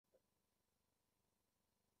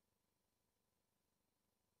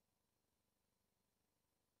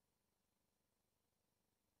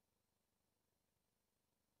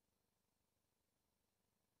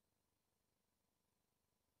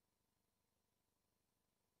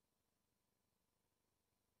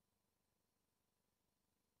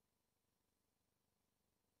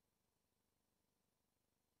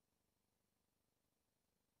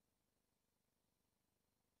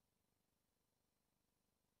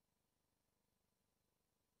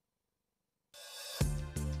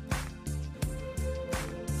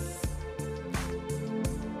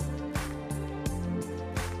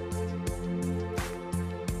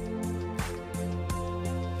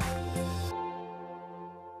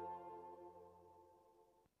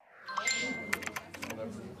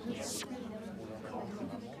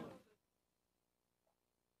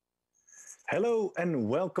Hello and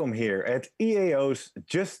welcome here at EAO's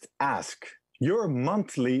Just Ask, your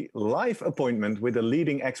monthly live appointment with a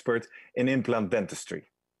leading expert in implant dentistry.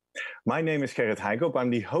 My name is Gerrit Heijkoop. I'm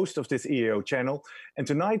the host of this EAO channel, and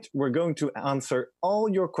tonight we're going to answer all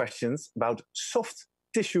your questions about soft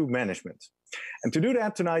tissue management. And to do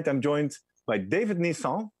that tonight, I'm joined by David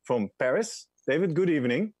Nisand from Paris. David, good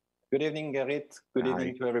evening. Good evening, Gerrit. Good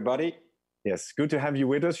evening to everybody. Yes, good to have you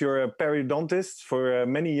with us. You're a periodontist for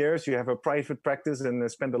many years. You have a private practice and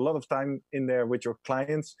spend a lot of time in there with your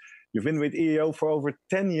clients. You've been with EAO for over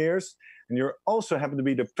 10 years, and you also happen to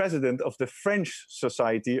be the president of the French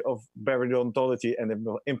Society of Periodontology and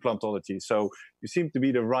Implantology. So you seem to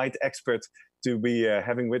be the right expert to be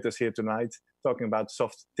having with us here tonight, talking about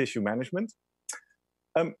soft tissue management.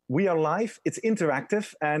 We are live, it's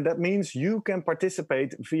interactive, and that means you can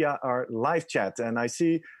participate via our live chat. And I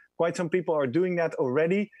see quite some people are doing that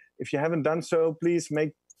already. If you haven't done so, please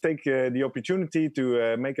take the opportunity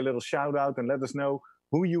to make a little shout out and let us know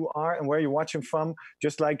who you are and where you're watching from,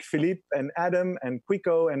 just like Philippe and Adam and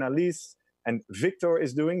Quico and Alice and Victor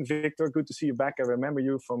is doing. Victor, good to see you back. I remember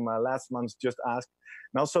you from last month's Just Ask.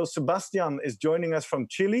 And also Sebastian is joining us from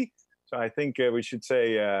Chile. So I think we should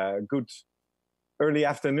say good early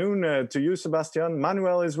afternoon to you, Sebastian.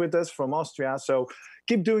 Manuel is with us from Austria. So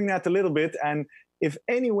keep doing that a little bit. And if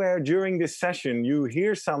anywhere during this session you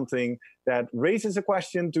hear something that raises a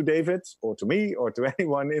question to David or to me or to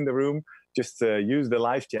anyone in the room, just use the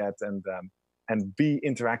live chat and be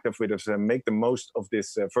interactive with us and make the most of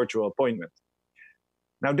this virtual appointment.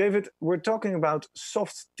 Now, David, we're talking about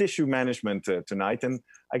soft tissue management tonight, and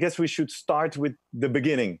I guess we should start with the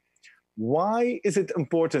beginning. Why is it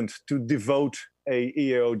important to devote a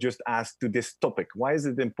EAO Just Ask to this topic? Why is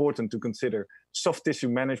it important to consider soft tissue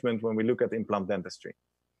management when we look at implant dentistry?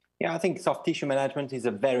 Yeah, I think soft tissue management is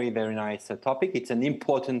a very, very nice topic. It's an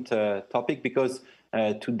important topic because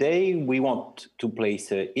today we want to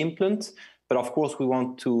place implants, but of course we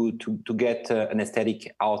want to get an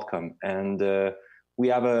aesthetic outcome. And we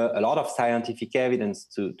have a lot of scientific evidence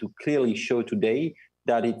to clearly show today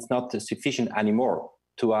that it's not sufficient anymore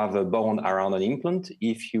to have a bone around an implant.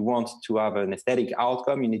 If you want to have an aesthetic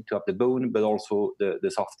outcome, you need to have the bone, but also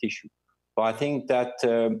the soft tissue. So I think that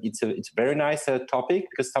it's a very nice topic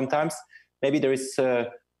because sometimes maybe there is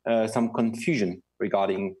some confusion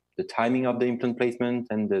regarding the timing of the implant placement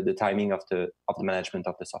and the timing of the management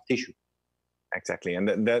of the soft tissue. Exactly,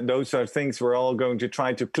 and those are things we're all going to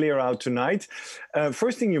try to clear out tonight.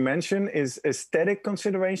 First thing you mention is aesthetic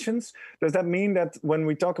considerations. Does that mean that when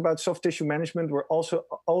we talk about soft tissue management, we're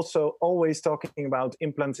also always talking about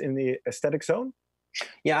implants in the aesthetic zone?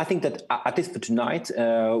 Yeah, I think that at least for tonight,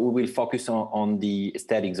 we will focus on the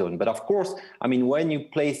aesthetic zone. But of course, I mean, when you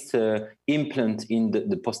place implant in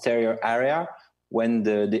the posterior area, when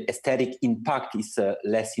the aesthetic impact is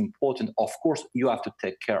less important, of course, you have to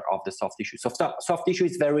take care of the soft tissue. So soft tissue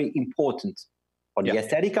is very important for the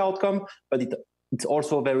aesthetic outcome, but it's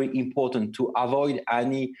also very important to avoid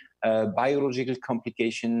any biological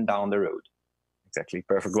complication down the road. Exactly,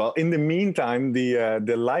 perfect. Well, in the meantime,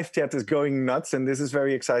 the live chat is going nuts, and this is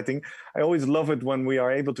very exciting. I always love it when we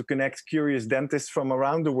are able to connect curious dentists from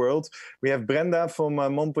around the world. We have Brenda from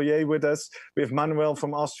Montpellier with us. We have Manuel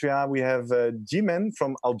from Austria. We have Jimen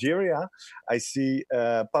from Algeria. I see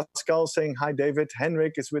Pascal saying, hi, David.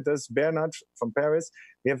 Henrik is with us. Bernard from Paris.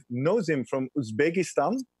 We have Nozim from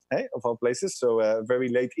Uzbekistan, of all places. So very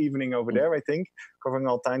late evening over there, I think, covering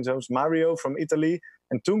all time zones. Mario from Italy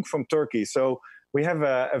and Tunk from Turkey. So we have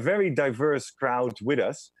a very diverse crowd with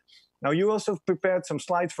us. Now, you also prepared some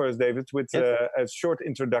slides for us, David, with a short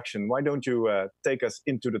introduction. Why don't you take us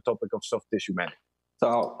into the topic of soft tissue management? So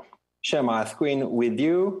I'll share my screen with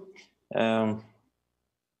you. So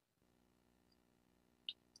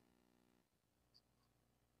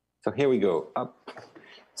here we go.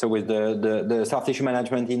 So with the soft tissue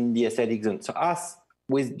management in the aesthetic zone. So as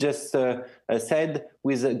we just said,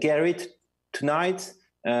 with Gerrit tonight,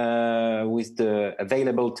 with the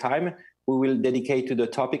available time, we will dedicate to the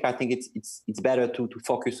topic. I think it's better to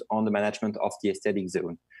focus on the management of the aesthetic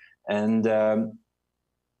zone. And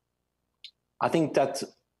I think that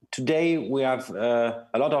today we have a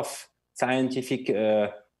lot of scientific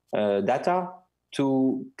data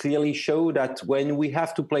to clearly show that when we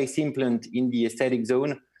have to place implant in the aesthetic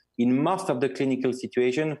zone, in most of the clinical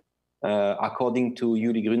situation, according to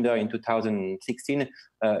Uli Gründer in 2016,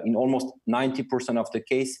 in almost 90% of the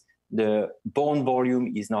case, the bone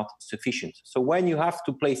volume is not sufficient. So when you have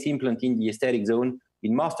to place implant in the aesthetic zone,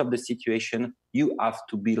 in most of the situation, you have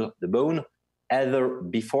to build the bone either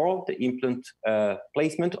before the implant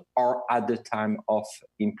placement or at the time of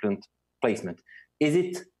implant placement. Is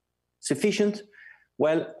it sufficient?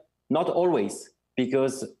 Well, not always,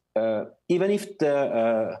 because even if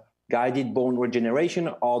the guided bone regeneration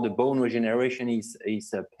or the bone regeneration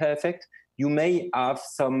is perfect, you may have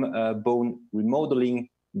some bone remodeling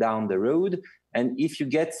down the road. And if you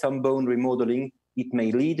get some bone remodeling, it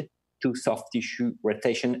may lead to soft tissue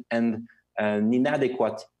recession and an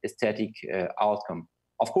inadequate aesthetic outcome.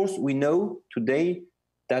 Of course, we know today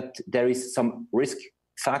that there is some risk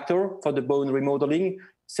factor for the bone remodeling,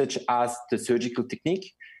 such as the surgical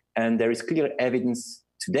technique. And there is clear evidence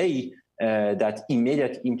today that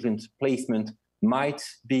immediate implant placement might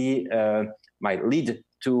lead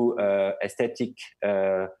to aesthetic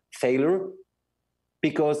failure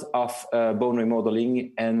because of bone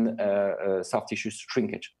remodeling and soft tissue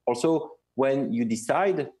shrinkage. Also, when you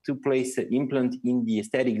decide to place an implant in the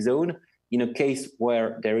aesthetic zone, in a case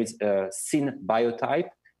where there is a thin biotype,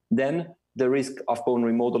 then the risk of bone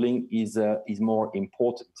remodeling is more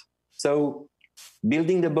important. So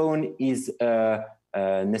building the bone is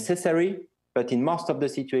necessary, but in most of the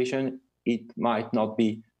situation, it might not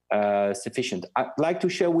be sufficient. I'd like to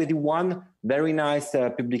share with you one very nice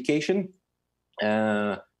publication.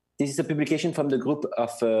 This is a publication from the group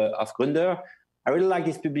of Gründer. I really like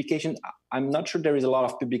this publication. I'm not sure there is a lot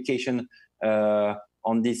of publication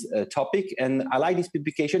on this topic, and I like this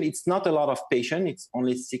publication. It's not a lot of patients. It's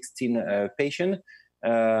only 16 patients.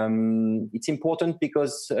 It's important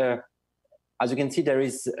because, as you can see, there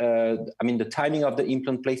is, the timing of the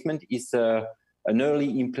implant placement is an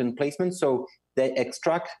early implant placement. So they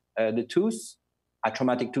extract the tooth, a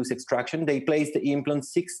traumatic tooth extraction. They place the implant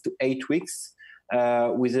 6 to 8 weeks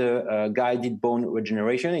with a guided bone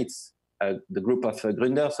regeneration. It's the group of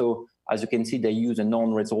Gründer. So as you can see, they use a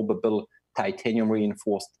non-resorbable titanium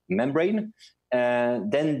reinforced membrane.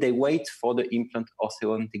 Then they wait for the implant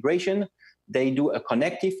osseointegration. They do a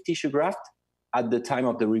connective tissue graft at the time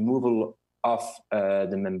of the removal of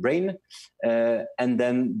the membrane, and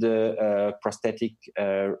then the prosthetic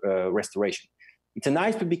restoration. It's a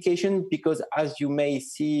nice publication because, as you may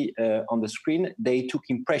see on the screen, they took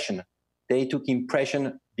impression. They took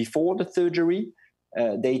impression before the surgery.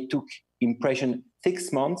 They took impression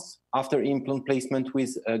 6 months after implant placement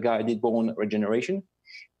with guided bone regeneration.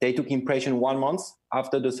 They took impression 1 month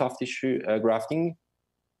after the soft tissue grafting,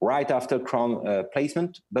 right after crown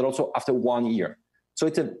placement, but also after 1 year. So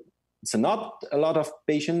it's not a lot of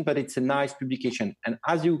patients, but it's a nice publication. And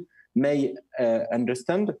as you may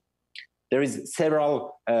understand, there is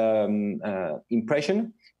several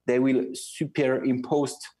impression. They will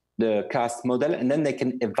superimpose the cast model, and then they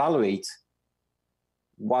can evaluate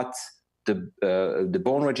what the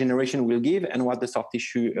bone regeneration will give and what the soft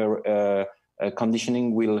tissue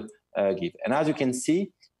conditioning will give. And as you can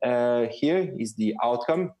see, here is the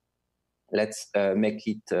outcome. Let's make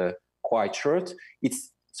it quite short.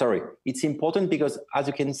 It's important because, as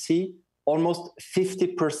you can see, almost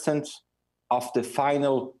 50% of the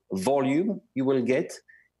final volume you will get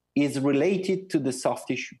is related to the soft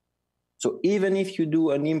tissue. So even if you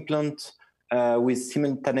do an implant with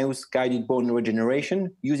simultaneous guided bone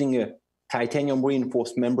regeneration using a titanium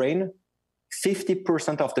reinforced membrane,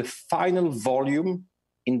 50% of the final volume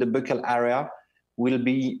in the buccal area will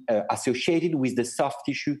be associated with the soft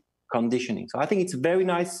tissue conditioning. So I think it's a very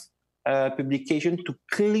nice publication to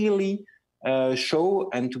clearly show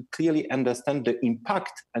and to clearly understand the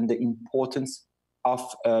impact and the importance of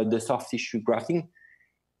the soft tissue grafting,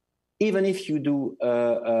 even if you do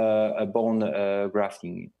a bone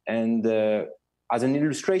grafting. And as an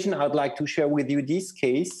illustration, I'd like to share with you this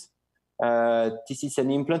case. This is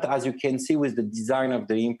an implant. As you can see with the design of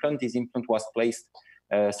the implant, this implant was placed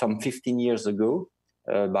some 15 years ago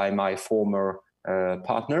by my former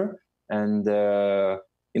partner. And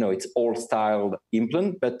it's all styled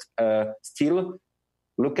implant, but still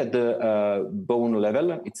look at the bone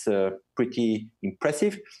level. It's pretty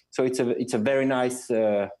impressive. So it's a very nice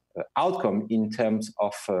outcome in terms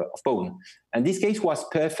of bone. And this case was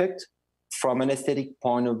perfect from an aesthetic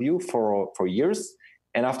point of view for years.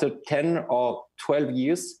 And after 10 or 12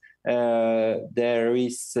 years, there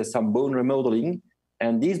is some bone remodeling.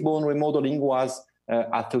 And this bone remodeling was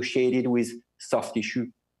associated with soft tissue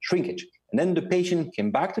shrinkage. And then the patient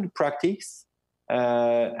came back to the practice,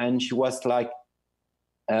 and she was like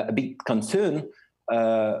a bit concerned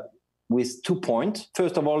with 2 points.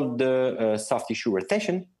 First of all, the soft tissue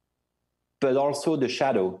recession, but also the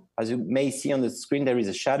shadow. As you may see on the screen, there is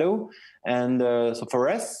a shadow. And so for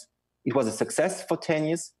us, it was a success for 10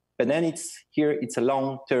 years, but then it's a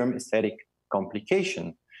long-term aesthetic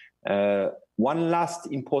complication. One last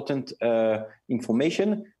important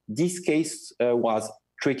information, this case was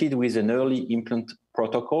treated with an early implant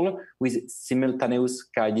protocol with simultaneous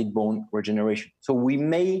guided bone regeneration. So we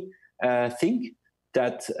may think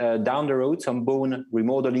that down the road some bone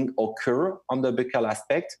remodeling occur on the buccal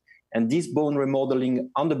aspect, and this bone remodeling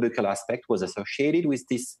on the buccal aspect was associated with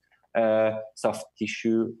this soft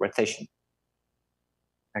tissue recession.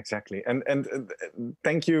 Exactly, and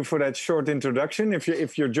thank you for that short introduction.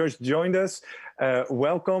 If you just joined us,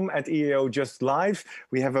 welcome at EAO Just Live.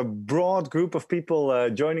 We have a broad group of people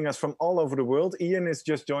joining us from all over the world. Ian is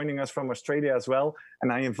just joining us from Australia as well,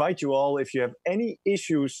 and I invite you all, if you have any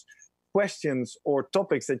issues, questions, or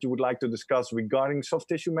topics that you would like to discuss regarding soft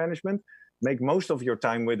tissue management, make most of your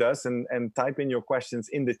time with us and type in your questions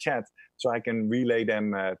in the chat so I can relay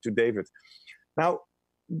them to David. Now,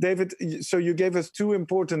 David, so you gave us two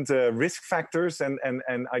important risk factors and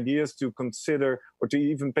ideas to consider, or to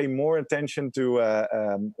even pay more attention to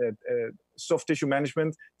soft tissue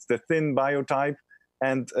management. It's the thin biotype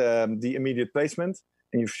and the immediate placement.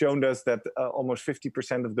 And you've shown us that almost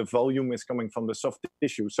 50% of the volume is coming from the soft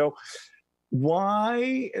tissue. So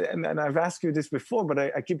why, and I've asked you this before, but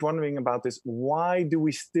I keep wondering about this, why do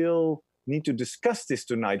we still need to discuss this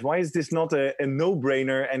tonight? Why is this not a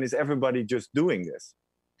no-brainer, and is everybody just doing this?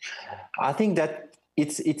 I think that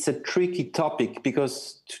it's a tricky topic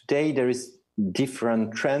because today there is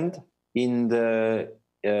different trend in the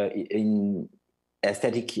in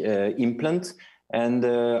aesthetic implant, and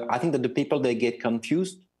I think that the people, they get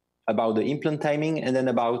confused about the implant timing and then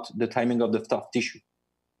about the timing of the soft tissue.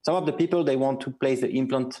 Some of the people, they want to place the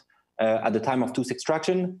implant at the time of tooth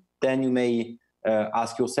extraction. Then you may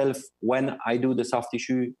ask yourself, when I do the soft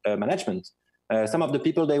tissue management. Some of the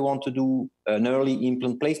people, they want to do an early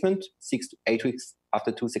implant placement, 6 to 8 weeks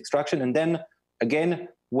after tooth extraction. And then again,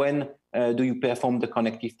 when do you perform the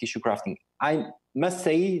connective tissue grafting? I must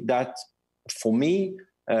say that for me,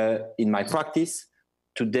 in my practice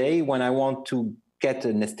today, when I want to get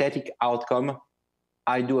an aesthetic outcome,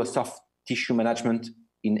 I do a soft tissue management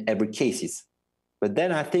in every cases. But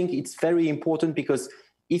then I think it's very important, because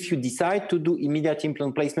if you decide to do immediate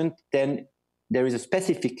implant placement, then there is a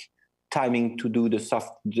specific timing to do the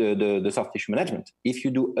soft tissue management. If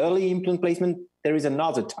you do early implant placement, there is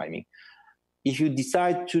another timing. If you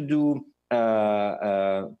decide to do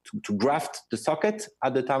to graft the socket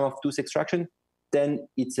at the time of tooth extraction, then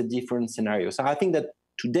it's a different scenario. So I think that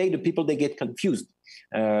today the people, they get confused.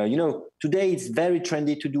 Today it's very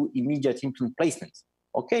trendy to do immediate implant placement.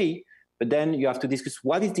 Okay, but then you have to discuss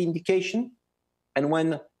what is the indication and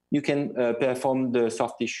when you can perform the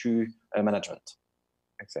soft tissue management.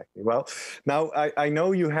 Exactly. Well, now I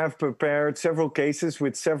know you have prepared several cases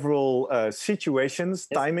with several situations,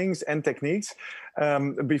 yes, timings, and techniques.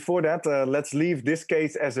 Before that, let's leave this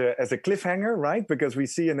case as a cliffhanger, right? Because we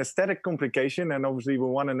see an aesthetic complication, and obviously we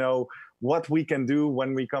want to know what we can do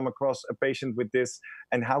when we come across a patient with this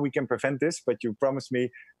and how we can prevent this. But you promised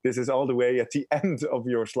me this is all the way at the end of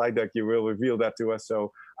your slide deck. You will reveal that to us.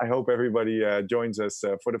 So I hope everybody joins us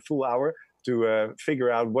for the full hour to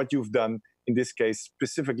figure out what you've done in this case,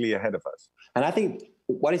 specifically ahead of us. And I think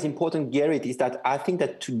what is important, Gerrit, is that I think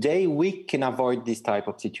that today we can avoid this type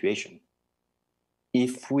of situation.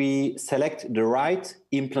 If we select the right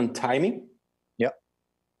implant timing, yeah,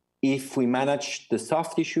 if we manage the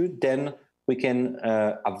soft tissue, then we can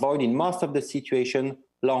avoid in most of the situation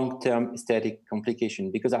long-term aesthetic complication.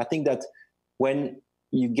 Because I think that when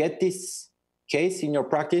you get this case in your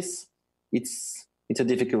practice, it's a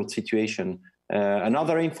difficult situation.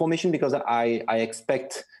 Another information, because I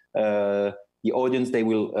expect the audience, they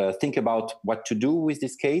will think about what to do with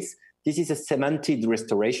this case. This is a cemented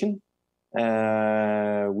restoration,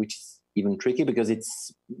 which is even tricky because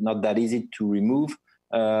it's not that easy to remove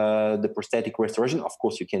the prosthetic restoration. Of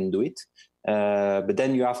course, you can do it, but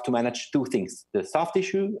then you have to manage two things: the soft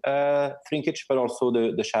tissue shrinkage, but also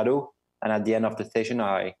the shadow. And at the end of the session,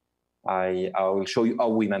 I will show you how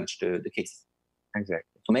we manage the case. Exactly.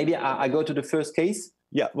 So maybe I go to the first case.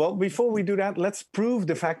 Yeah, well, before we do that, let's prove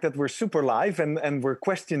the fact that we're super live and we're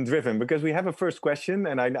question driven, because we have a first question,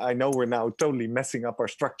 and I know we're now totally messing up our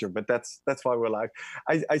structure, but that's why we're live.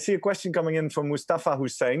 I see a question coming in from Mustafa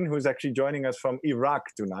Hussein, who's actually joining us from Iraq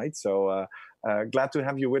tonight. So glad to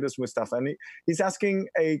have you with us, Mustafa. And he's asking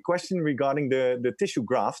a question regarding the tissue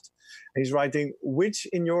graft. He's writing, which,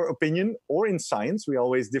 in your opinion, or in science, we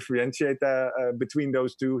always differentiate between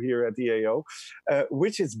those two here at EAO,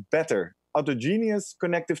 which is better? Autogenous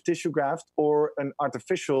connective tissue graft or an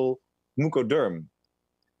artificial mucoderm?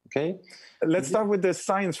 Okay. Let's start with the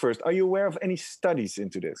science first. Are you aware of any studies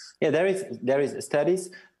into this? Yeah, there is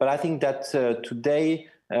studies, but I think that today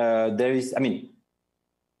there is,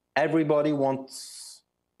 everybody wants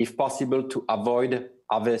if possible, to avoid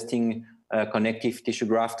harvesting connective tissue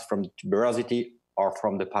graft from the tuberosity or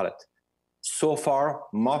from the palate. So far,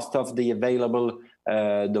 most of the available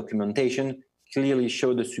documentation clearly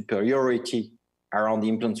show the superiority around the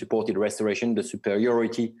implant-supported restoration, the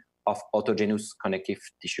superiority of autogenous connective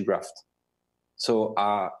tissue graft. So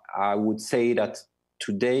I would say that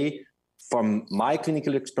today, from my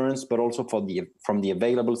clinical experience, but also from the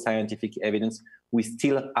available scientific evidence, we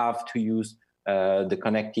still have to use the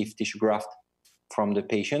connective tissue graft from the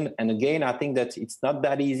patient. And again, I think that it's not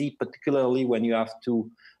that easy, particularly when you have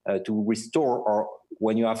to restore or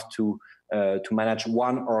when you have to manage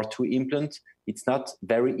one or two implants. It's not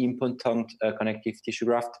very important connective tissue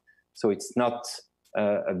graft, so it's not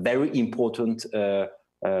a very important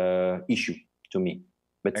issue to me.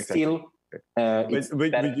 But exactly. Still,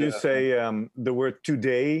 would you say the word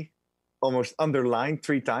today almost underlined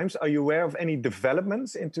 3 times? Are you aware of any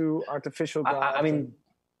developments into artificial graft? I mean,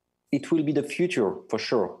 it will be the future for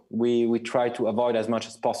sure. We try to avoid as much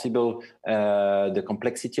as possible the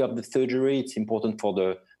complexity of the surgery. It's important for the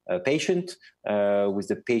patient with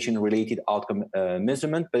the patient-related outcome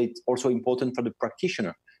measurement, but it's also important for the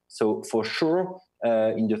practitioner. So for sure,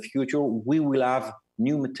 in the future, we will have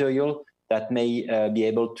new material that may be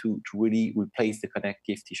able to really replace the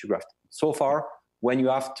connective tissue graft. So far, when you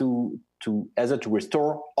have to either to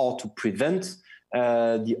restore or to prevent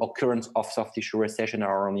the occurrence of soft tissue recession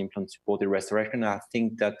or on implant-supported restoration, I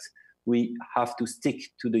think that we have to stick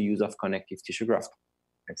to the use of connective tissue graft.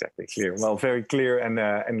 Exactly, clear. Well, very clear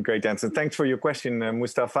and great answer. Thanks for your question,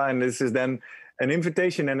 Mustafa. And this is then an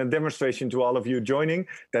invitation and a demonstration to all of you joining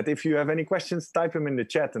that if you have any questions, type them in the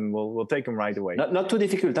chat and we'll take them right away. Not too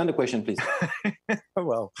difficult, the question, please.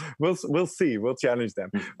 Well, we'll see. We'll challenge them.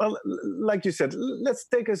 Well, like you said, let's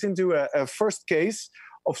take us into a first case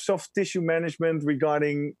of soft tissue management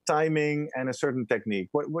regarding timing and a certain technique.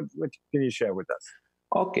 What can you share with us?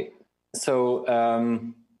 Okay. So,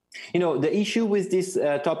 the issue with this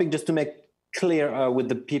topic, just to make clear with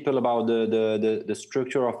the people about the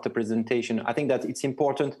structure of the presentation, I think that it's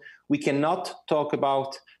important. We cannot talk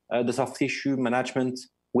about the soft tissue management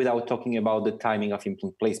without talking about the timing of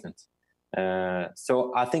implant placement.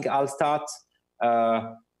 So I think I'll start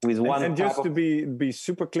with one. And just to be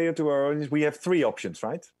super clear to our audience, we have 3 options,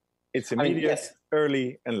 right? It's immediate, yes,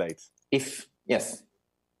 early, and late. Yes.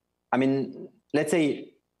 I mean, let's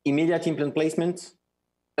say immediate implant placement,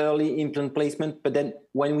 early implant placement, but then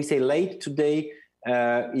when we say late today,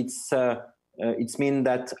 it's mean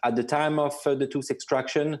that at the time of the tooth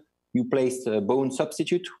extraction, you place a bone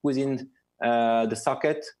substitute within the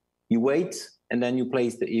socket, you wait, and then you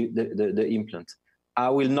place the implant. I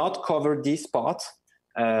will not cover this part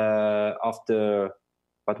of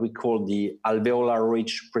what we call the alveolar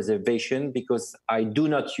ridge preservation, because I do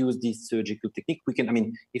not use this surgical technique.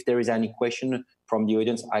 If there is any question from the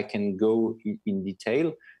audience, I can go in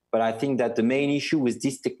detail. But I think that the main issue with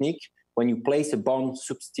this technique, when you place a bone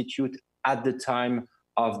substitute at the time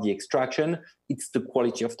of the extraction, it's the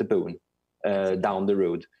quality of the bone down the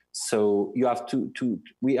road. So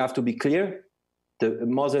we have to be clear. The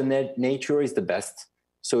mother nature is the best.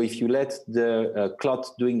 So if you let the clot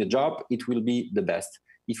doing the job, it will be the best.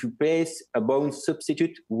 If you place a bone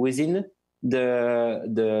substitute within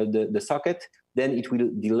the socket, then it will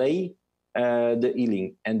delay the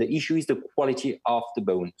healing. And the issue is the quality of the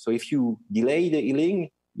bone. So if you delay the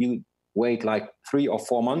healing, you wait like 3 or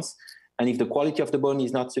 4 months. And if the quality of the bone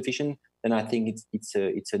is not sufficient, then I think it's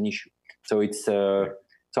an issue. So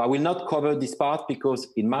so I will not cover this part, because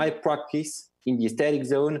in my practice, in the aesthetic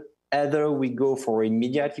zone, either we go for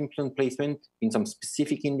immediate implant placement in some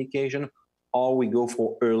specific indication, or we go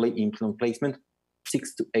for early implant placement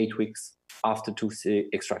 6 to 8 weeks after tooth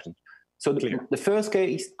extraction. So the first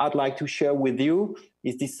case I'd like to share with you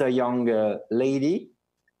is this young lady.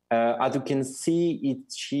 As you can see,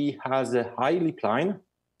 she has a high lip line.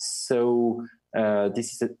 So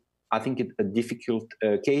this is, I think, a difficult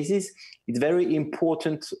cases. It's very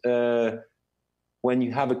important when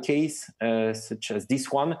you have a case such as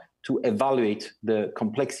this one to evaluate the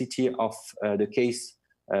complexity of the case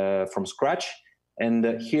from scratch.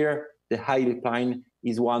 And here, the high lip line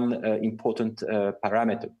is one important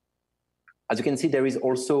parameter. As you can see, there is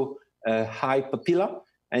also a high papilla,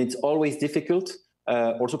 and it's always difficult,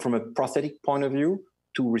 also from a prosthetic point of view,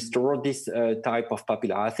 to restore this type of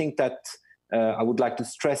papilla. I think that I would like to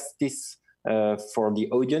stress this for the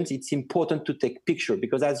audience. It's important to take picture,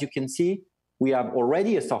 because as you can see, we have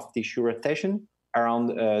already a soft tissue recession around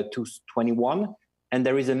tooth 21, and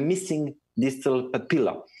there is a missing distal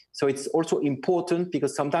papilla. So it's also important,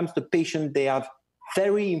 because sometimes the patient, they have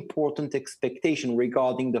very important expectation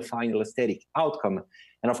regarding the final aesthetic outcome.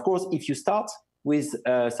 And of course, if you start with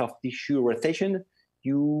soft tissue recession,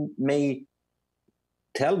 you may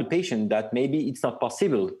tell the patient that maybe it's not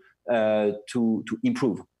possible to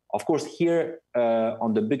improve. Of course, here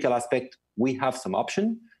on the buccal aspect, we have some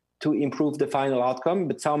option to improve the final outcome,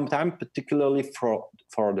 but sometimes, particularly for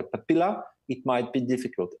the papilla, it might be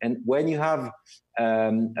difficult. And when you have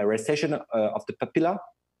a recession of the papilla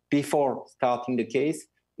before starting the case,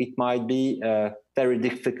 it might be very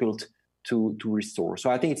difficult to restore. So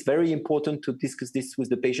I think it's very important to discuss this with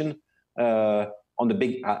the patient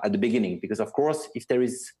at the beginning, because of course, if there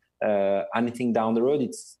is anything down the road,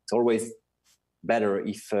 it's always better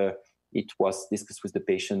if it was discussed with the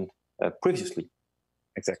patient previously.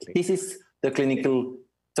 Exactly. This is the clinical.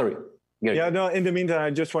 Sorry. Gerrit. Yeah, no, in the meantime,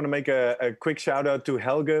 I just want to make a quick shout out to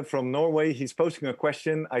Helge from Norway. He's posting a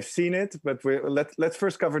question. I've seen it, but let's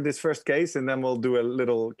first cover this first case, and then we'll do a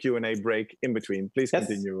little Q&A break in between. Please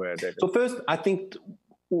continue, David. So first, I think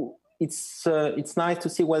it's nice to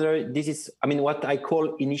see whether this is, what I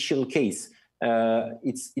call initial case.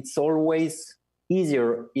 It's always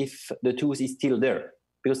easier if the tooth is still there,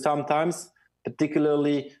 because sometimes,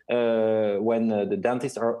 particularly when the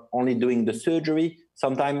dentists are only doing the surgery,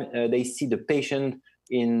 sometimes they see the patient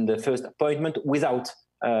in the first appointment without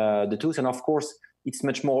the tooth, and of course it's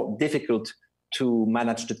much more difficult to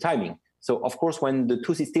manage the timing. So of course, when the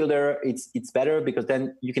tooth is still there, it's better, because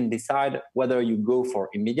then you can decide whether you go for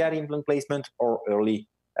immediate implant placement or early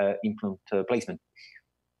implant placement.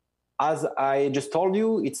 As I just told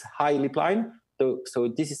you, it's high lip line.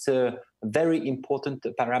 So this is a very important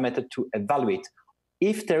parameter to evaluate.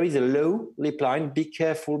 If there is a low lip line, be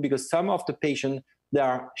careful, because some of the patients, they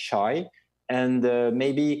are shy, and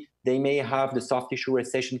maybe they may have the soft tissue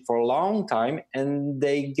recession for a long time, and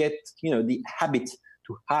they get the habit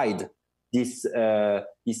to hide this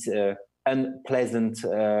unpleasant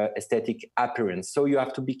aesthetic appearance. So you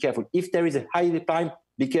have to be careful. If there is a high lip line,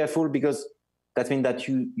 be careful, because that means that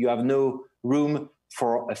you have no room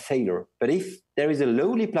for a failure. But if there is a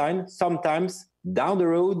low lip line, sometimes down the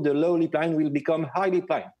road, the low lip line will become high lip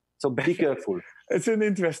line. So be careful. It's an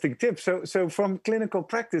interesting tip. So from clinical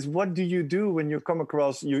practice, what do you do when you come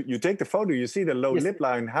across, you take the photo, you see the low lip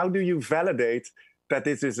line? How do you validate that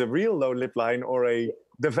this is a real low lip line or a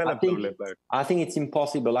developed low lip line? I think it's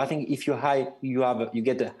impossible. I think if you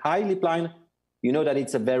get a high lip line, you know that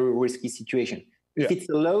it's a very risky situation. Yeah. If it's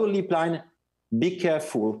a low lip line, be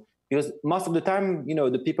careful. Because most of the time,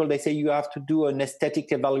 the people, they say you have to do an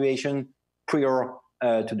aesthetic evaluation prior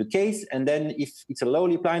to the case. And then if it's a low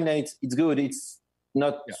lip line, then it's good. It's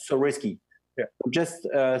not so risky. Yeah. Just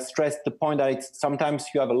stress the point that sometimes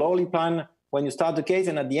you have a low lip line when you start the case,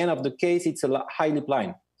 and at the end of the case, it's a high lip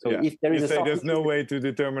line. So if there is there's no way to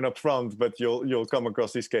determine up front, but you'll come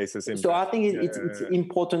across these cases. So I think it's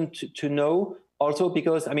important to know also,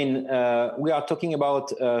 because, we are talking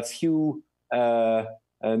about a few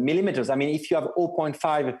millimeters. If you have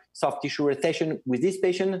 0.5 soft tissue recession with this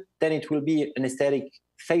patient, then it will be an aesthetic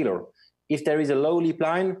failure. If there is a low lip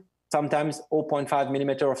line, sometimes 0.5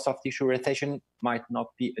 millimeter of soft tissue recession might not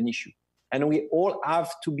be an issue. And we all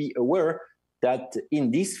have to be aware that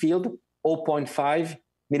in this field, 0.5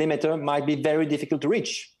 millimeter might be very difficult to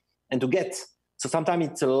reach and to get. So sometimes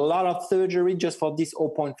it's a lot of surgery just for this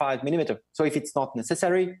 0.5 millimeter. So if it's not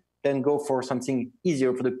necessary, then go for something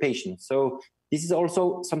easier for the patient. So this is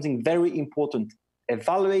also something very important.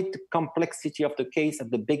 Evaluate the complexity of the case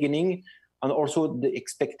at the beginning, and also the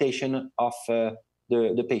expectation of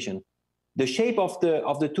the patient. The shape of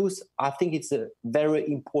the tooth, I think it's a very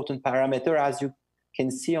important parameter. As you can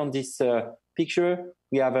see on this picture,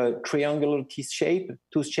 we have a triangular tooth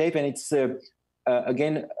shape, and it's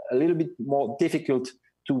again a little bit more difficult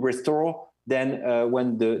to restore than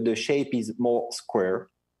when the shape is more square.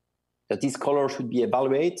 That this color should be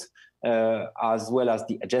evaluated as well as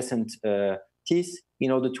the adjacent teeth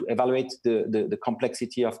in order to evaluate the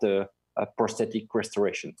complexity of the prosthetic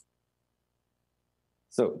restoration.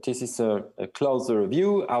 So this is a closer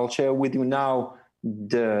view. I'll share with you now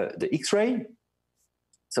the X-ray.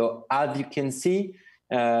 So as you can see,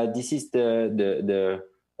 this is the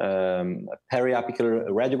periapical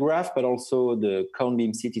radiograph, but also the cone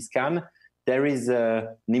beam CT scan. There is an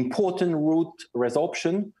important root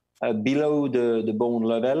resorption below the bone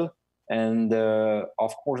level. And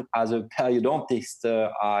of course, as a periodontist,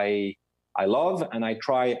 I love and I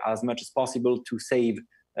try as much as possible to save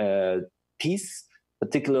teeth,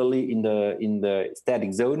 particularly in the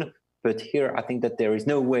aesthetic zone. But here, I think that there is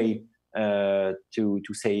no way to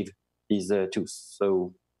save these tooth.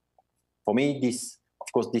 So for me, this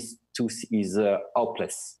tooth is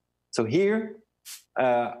hopeless. So here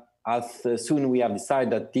as soon we have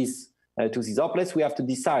decided that this tooth is hopeless, we have to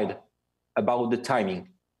decide about the timing.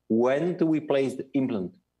 When do we place the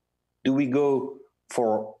implant? Do we go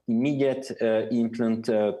for immediate implant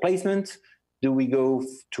placement? Do we go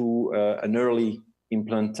to an early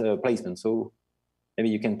implant placement? So maybe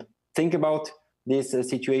you can think about this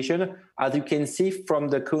situation. As you can see from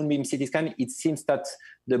the cone beam CT scan, it seems that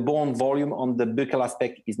the bone volume on the buccal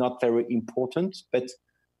aspect is not very important, but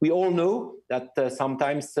we all know that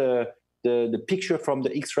sometimes the picture from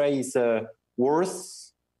the X-ray is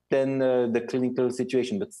worse than the clinical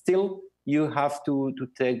situation. But still, you have to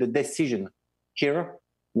take the decision here.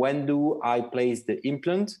 When do I place the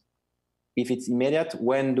implant? If it's immediate,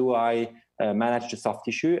 when do I manage the soft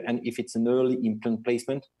tissue? And if it's an early implant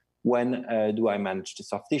placement, when do I manage the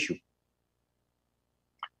soft tissue?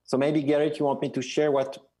 So maybe, Gerrit, you want me to share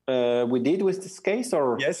what we did with this case?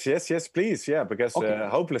 Or Yes, please. Yeah, because okay.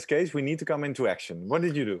 Hopeless case, we need to come into action. What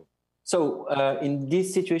did you do? So in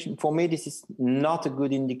this situation, for me, this is not a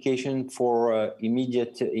good indication for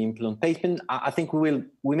immediate implant placement. I think we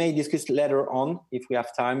may discuss later on, if we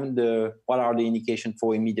have time, what are the indications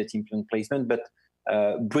for immediate implant placement. But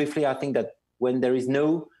briefly, I think that when there is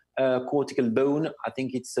no cortical bone, I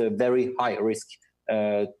think it's a very high risk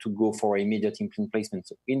to go for immediate implant placement.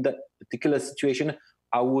 So in that particular situation,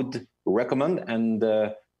 I would recommend, and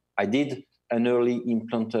I did, an early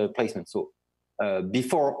implant placement. So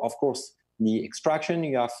before, of course, the extraction,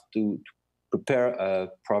 you have to prepare a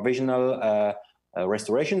provisional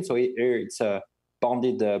restoration. So here it's a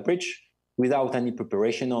bonded bridge without any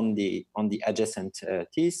preparation on the adjacent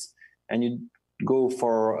teeth, and you go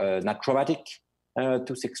for an achromatic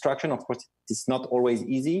tooth extraction. Of course, it's not always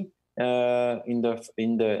easy in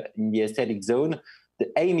the aesthetic zone. The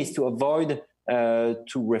aim is to avoid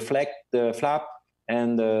to reflect the flap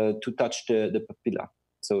and to touch the papilla.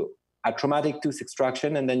 So achromatic tooth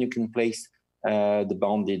extraction, and then you can place the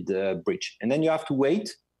bonded bridge. And then you have to wait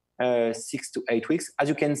 6 to 8 weeks. As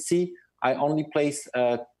you can see, I only place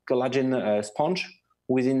a collagen sponge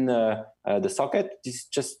within the socket. This is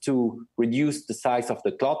just to reduce the size of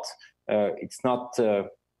the clot. It's not the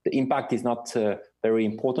impact is not very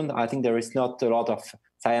important. I think there is not a lot of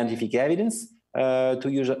scientific evidence to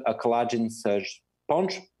use a collagen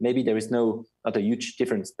sponge. Maybe there is not a huge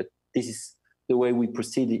difference, but this is the way we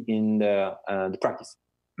proceed in the practice.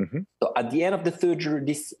 Mm-hmm. So at the end of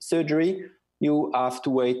this surgery, you have to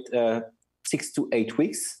wait 6 to 8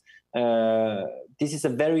 weeks. This is a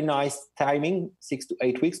very nice timing, 6 to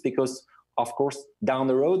 8 weeks, because of course, down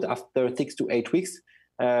the road, after 6 to 8 weeks,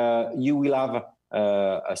 you will have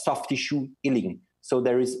a soft tissue healing. So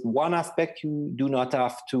there is one aspect you do not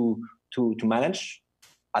have to manage,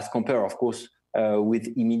 as compared, of course, with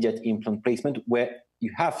immediate implant placement, where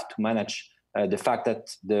you have to manage the fact that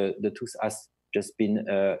the tooth has just been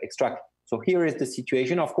extracted. So here is the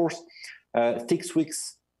situation. Of course, 6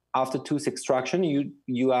 weeks after tooth extraction,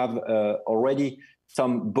 you have already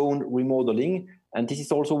some bone remodeling, and this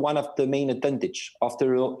is also one of the main advantage of the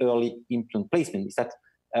early implant placement, is that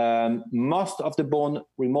most of the bone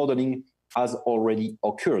remodeling has already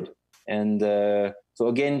occurred. And so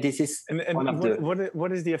again, this is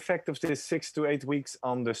what is the effect of this 6 to 8 weeks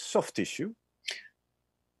on the soft tissue?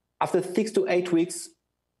 After 6 to 8 weeks,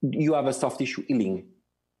 you have a soft tissue healing.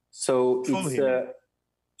 So full it's healing.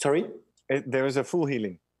 Sorry? There is a full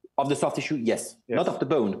healing of the soft tissue, yes. Not of the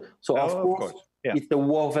bone. So of course. Yeah. It's the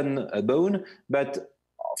woven bone, but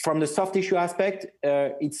from the soft tissue aspect,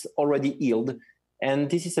 it's already healed. And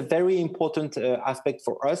this is a very important aspect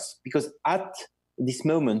for us, because at this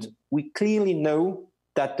moment, we clearly know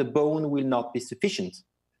that the bone will not be sufficient.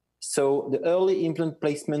 So the early implant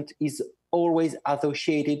placement is always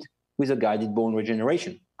associated with a guided bone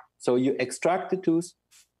regeneration. So you extract the tooth,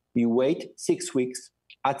 you wait 6 weeks.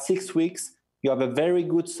 At 6 weeks, you have a very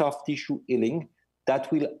good soft tissue healing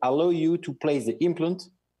that will allow you to place the implant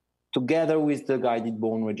together with the guided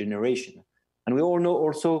bone regeneration. And we all know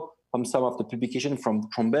also from some of the publication from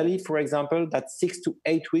Trombelli, for example, that 6 to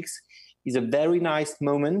 8 weeks is a very nice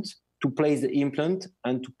moment to place the implant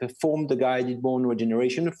and to perform the guided bone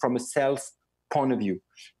regeneration from a cell's point of view.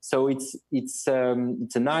 So it's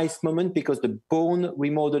a nice moment, because the bone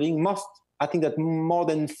remodeling I think that more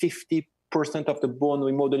than 50% of the bone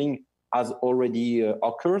remodeling has already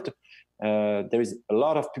occurred. There is a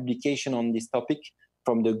lot of publication on this topic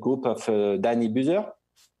from the group of Danny Buser,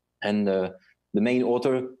 and the main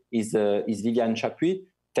author is Viviane Chapuis.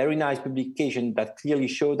 Very nice publication that clearly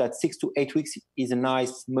show that 6 to 8 weeks is a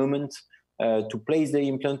nice moment to place the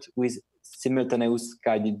implant with simultaneous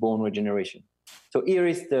guided bone regeneration. So here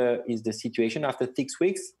is the situation. After 6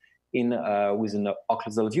 weeks, with an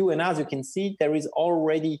occlusal view. And as you can see, there is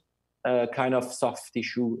already a kind of soft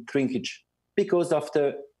tissue shrinkage because of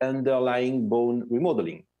the underlying bone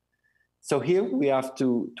remodeling. So here we have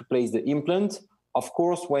to place the implant. Of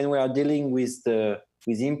course, when we are dealing with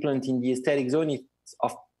implant in the aesthetic zone, it's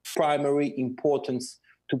of primary importance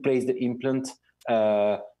to place the implant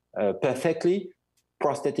perfectly,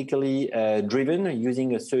 prosthetically driven,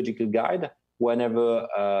 using a surgical guide whenever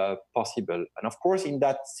possible. And of course, in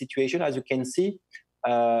that situation, as you can see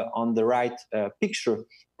on the right picture,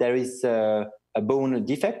 there is a bone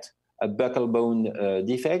defect, a buccal bone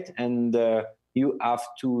defect, and you have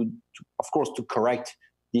to, of course, to correct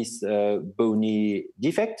this bony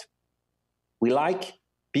defect. We like,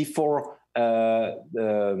 before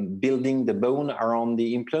building the bone around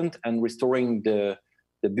the implant and restoring the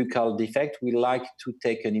buccal defect, we like to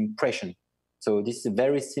take an impression. So this is a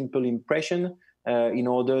very simple impression in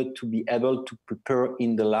order to be able to prepare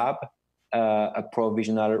in the lab a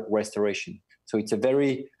provisional restoration. So it's a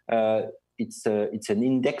very it's an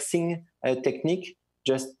indexing technique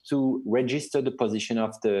just to register the position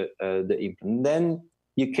of the implant. Then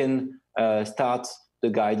you can start the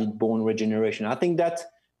guided bone regeneration. I think that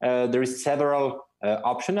there is several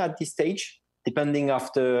options at this stage, depending of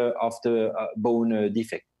the bone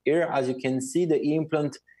defect. Here, as you can see, the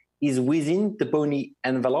implant is within the bony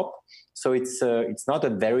envelope, so it's not a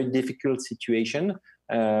very difficult situation,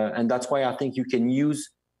 and that's why I think you can use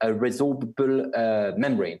a resorbable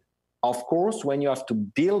membrane. Of course, when you have to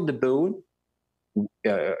build the bone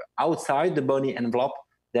outside the bony envelope,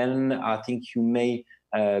 then I think you may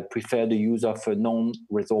prefer the use of a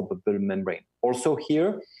non-resorbable membrane. Also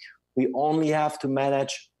here, we only have to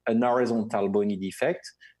manage an horizontal bony defect.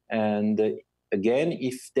 And again,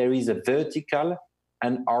 if there is a vertical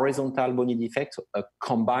and horizontal bony defect, a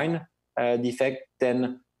combined defect,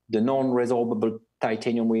 then the non-resorbable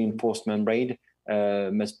titanium reinforced membrane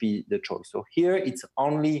must be the choice. So here, it's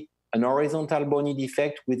only an horizontal bony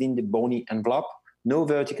defect within the bony envelope, no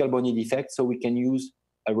vertical bony defect, so we can use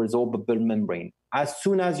a resorbable membrane. As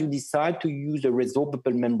soon as you decide to use a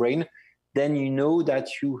resorbable membrane, then you know that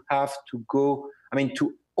you have to go,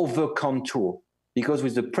 to over-contour, because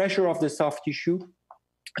with the pressure of the soft tissue,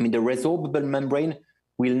 the resorbable membrane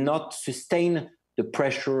will not sustain the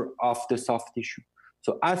pressure of the soft tissue.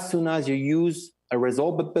 So as soon as you use a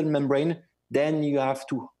resorbable membrane, then you have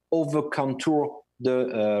to over-contour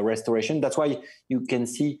the restoration. That's why you can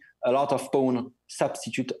see a lot of bone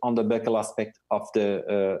substitute on the buccal aspect of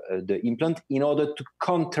the implant in order to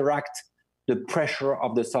counteract the pressure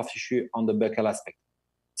of the soft tissue on the buccal aspect.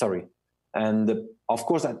 Sorry. And of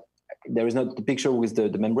course, there is not the picture with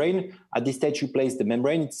the membrane. At this stage, you place the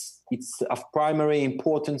membrane. It's of primary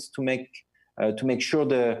importance to make sure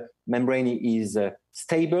the membrane is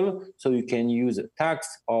stable, so you can use tacks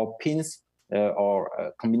or pins or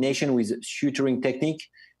a combination with suturing technique,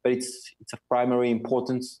 but it's of primary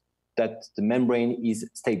importance that the membrane is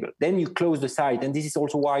stable. Then you close the site, and this is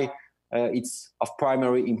also why it's of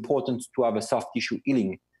primary importance to have a soft tissue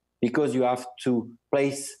healing, because you have to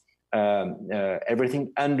place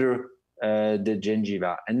everything under the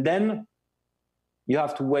gingiva, and then you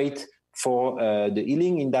have to wait for the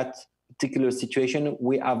healing. In that particular situation,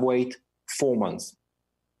 we have wait 4 months.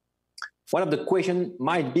 One of the questions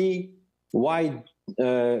might be, why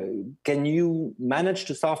can you manage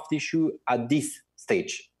the soft tissue at this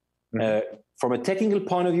stage? Mm-hmm. From a technical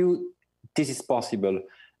point of view, this is possible.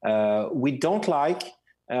 We don't like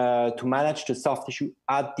to manage the soft tissue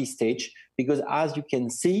at this stage, because as you can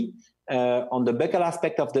see, on the buccal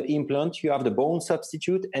aspect of the implant, you have the bone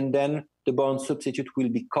substitute, and then the bone substitute will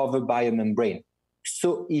be covered by a membrane.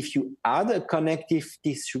 So if you add a connective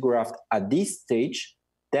tissue graft at this stage,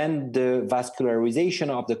 then the vascularization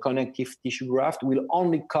of the connective tissue graft will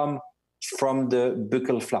only come from the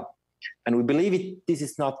buccal flap. And we believe this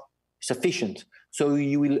is not sufficient. So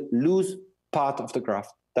you will lose part of the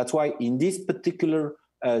graft. That's why in this particular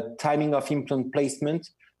timing of implant placement,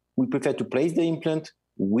 we prefer to place the implant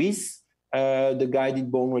with the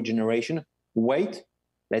guided bone regeneration, wait,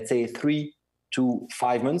 let's say 3 to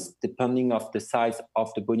 5 months, depending on the size of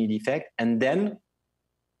the bony defect, and then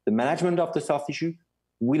the management of the soft tissue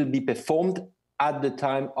will be performed at the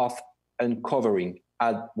time of uncovering,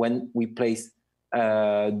 when we place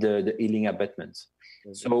the healing abutments.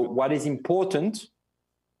 Mm-hmm. So what is important?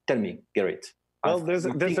 Tell me, Gerrit. Well, there's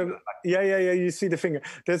a yeah. You see the finger.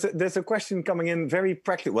 There's a question coming in, very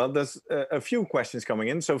practical. Well, there's a few questions coming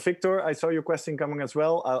in. So, Victor, I saw your question coming as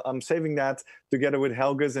well. I'm saving that together with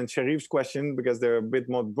Helge's and Sharif's question because they're a bit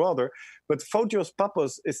more broader. But Fotios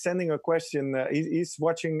Papos is sending a question. He's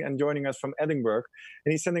watching and joining us from Edinburgh,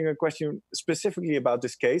 and he's sending a question specifically about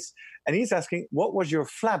this case. And he's asking, "What was your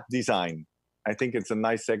flap design?" I think it's a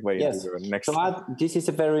nice segue into the next. So this is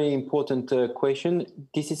a very important question.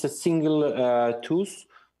 This is a single tooth.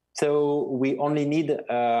 So we only need,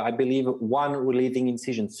 I believe, one relieving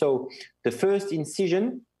incision. So the first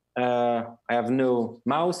incision, I have no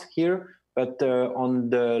mouse here, but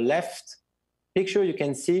on the left picture, you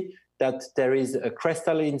can see that there is a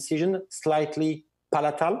crestal incision, slightly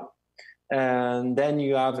palatal. And then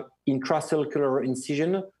you have intracellular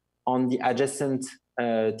incision on the adjacent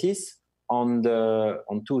teeth. On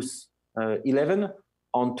tooth 11,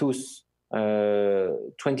 on tooth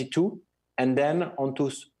 22, and then on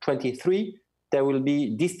tooth 23, there will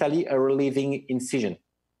be distally a relieving incision.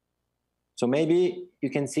 So maybe you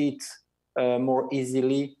can see it more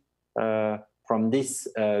easily from this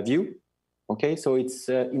view. Okay, so it's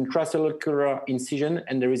intracellular incision,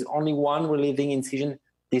 and there is only one relieving incision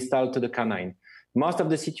distal to the canine. Most of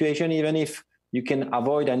the situation, even if you can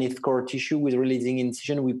avoid any core tissue with relieving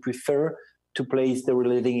incision, we prefer to place the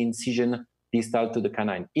relieving incision distal to the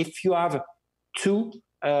canine. If you have two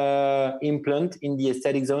implants in the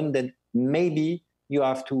aesthetic zone, then maybe you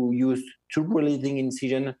have to use two relieving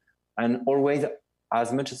incision and always,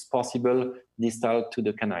 as much as possible, distal to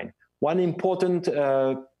the canine. One important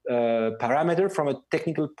parameter from a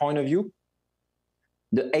technical point of view,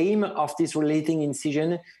 the aim of this relieving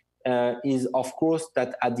incision is, of course,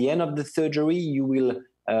 that at the end of the surgery, you will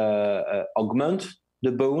augment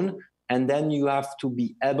the bone, and then you have to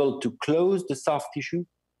be able to close the soft tissue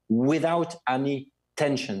without any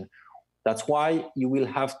tension. That's why you will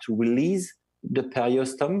have to release the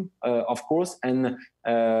periosteum, of course, and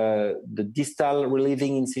the distal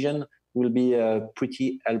relieving incision will be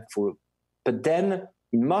pretty helpful. But then,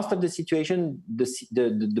 in most of the situation,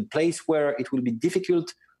 the place where it will be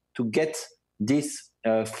difficult to get this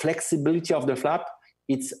flexibility of the flap,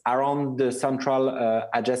 it's around the central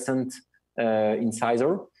adjacent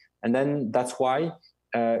incisor. And then that's why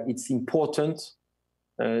it's important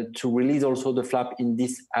to release also the flap in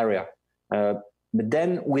this area. But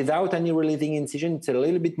then without any relieving incision, it's a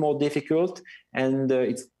little bit more difficult, and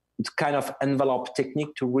it's kind of envelope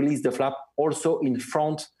technique to release the flap also in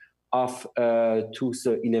front of tooth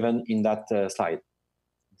 11 in that slide.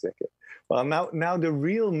 Exactly. Well, now the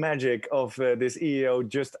real magic of this EEO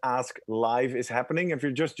Just Ask Live is happening. If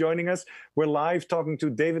you're just joining us, we're live talking to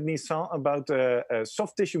David Nisand about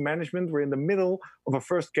soft tissue management. We're in the middle of a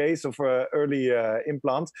first case of early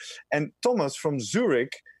implant. And Thomas from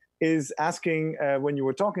Zurich is asking, when you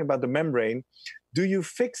were talking about the membrane, do you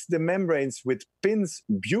fix the membranes with pins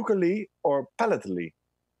buccally or palatally?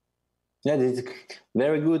 Yeah, this is a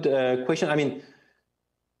very good question. I mean,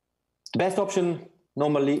 the best option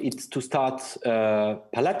normally it's to start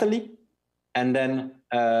palatally and then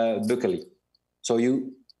buccally. So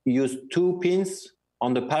you use two pins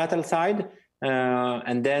on the palatal side,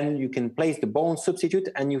 and then you can place the bone substitute,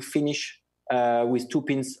 and you finish with two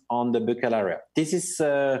pins on the buccal area. This is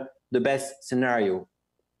the best scenario.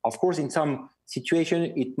 Of course, in some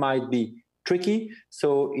situation, it might be tricky.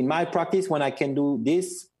 So in my practice, when I can do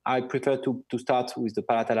this, I prefer to start with the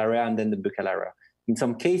palatal area and then the buccal area. In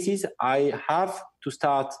some cases, I have to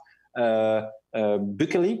start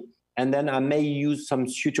buccally, and then I may use some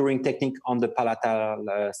suturing technique on the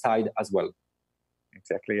palatal side as well.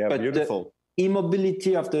 Exactly, yeah, but beautiful. The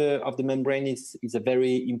immobility of the membrane is a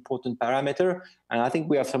very important parameter, and I think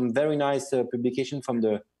we have some very nice publication from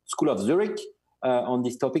the School of Zurich on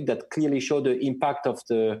this topic that clearly show the impact of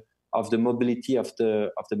the mobility of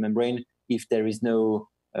the membrane if there is no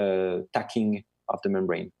tacking of the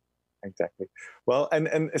membrane. Exactly. Well, and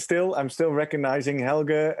I'm still recognizing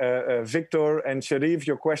Helge, Victor, and Sharif,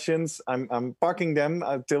 your questions. I'm parking them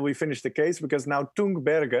until we finish the case, because now Tung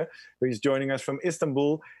Berge, who is joining us from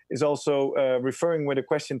Istanbul, is also referring with a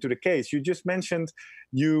question to the case. You just mentioned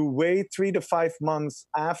you wait 3 to 5 months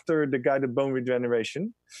after the guided bone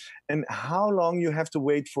regeneration, and how long you have to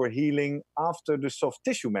wait for healing after the soft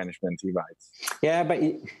tissue management, he writes. Yeah, but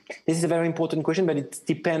this is a very important question, but it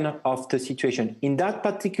depends on the situation. In that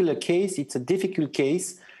particular case, it's a difficult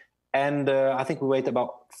case, and I think we wait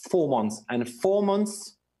about 4 months. And 4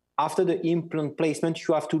 months after the implant placement,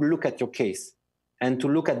 you have to look at your case and to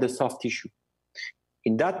look at the soft tissue.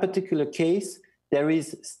 In that particular case, there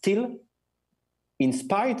is still, in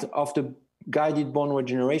spite of the guided bone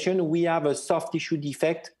regeneration, we have a soft tissue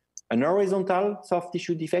defect an horizontal soft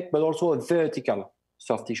tissue defect, but also a vertical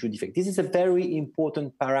soft tissue defect. This is a very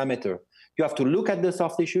important parameter. You have to look at the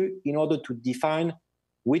soft tissue in order to define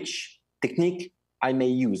which technique I may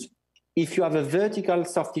use. If you have a vertical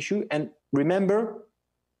soft tissue, and remember,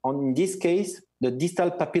 in this case, the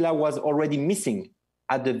distal papilla was already missing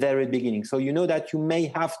at the very beginning. So you know that you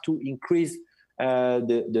may have to increase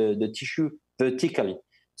the tissue vertically.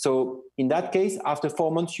 So in that case, after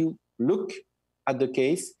 4 months, you look at the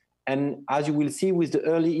case. And as you will see with the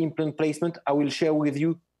early implant placement, I will share with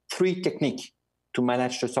you 3 techniques to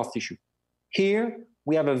manage the soft tissue. Here,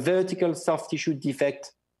 we have a vertical soft tissue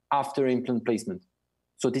defect after implant placement.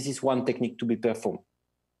 So this is one technique to be performed.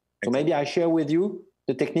 So maybe I share with you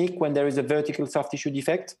the technique when there is a vertical soft tissue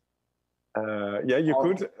defect. Yeah, you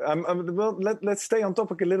could. Well, let's stay on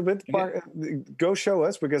topic a little bit. Go show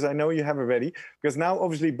us, because I know you have already. Because now,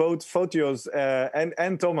 obviously, both Fotios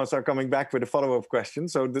and Thomas are coming back with a follow-up question.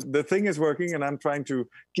 So the thing is working, and I'm trying to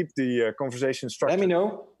keep the conversation structured. Let me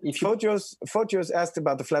know if you... Fotios asked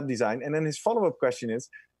about the flap design, and then his follow-up question is,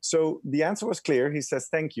 so the answer was clear. He says,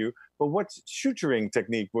 thank you. But what suturing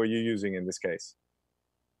technique were you using in this case?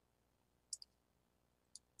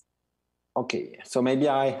 Okay, so maybe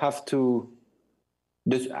I have to,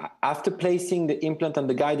 after placing the implant and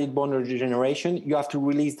the guided bone regeneration, you have to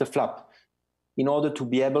release the flap in order to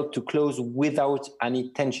be able to close without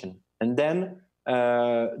any tension. And then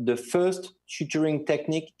the first suturing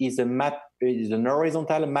technique is an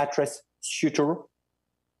horizontal mattress suture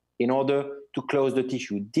in order to close the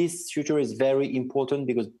tissue. This suture is very important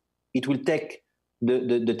because it will take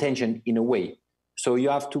the tension in a way. So you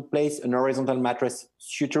have to place an horizontal mattress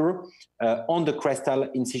suture on the crestal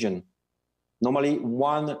incision. Normally,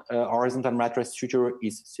 one horizontal mattress suture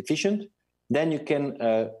is sufficient. Then you can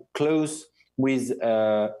close with,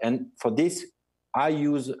 and for this, I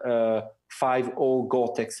use 5-0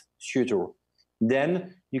 Gore-Tex suture.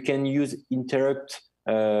 Then you can use interrupt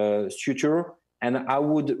suture, and I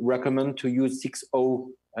would recommend to use 6-0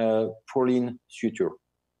 Prolene suture.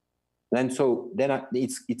 And so then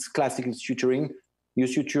it's classical suturing. You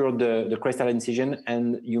suture the crestal incision,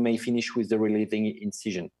 and you may finish with the relieving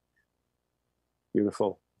incision.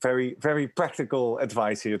 Beautiful. Very, very practical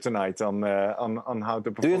advice here tonight on how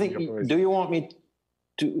to perform. Do you want me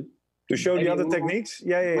to show the other techniques?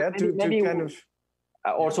 Yeah. Maybe to kind of.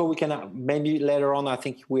 Also, we can maybe later on. I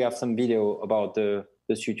think we have some video about the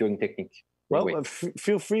suturing technique. Well,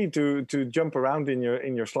 feel free to jump around in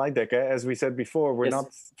your slide deck. As we said before, we're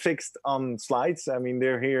not fixed on slides. I mean,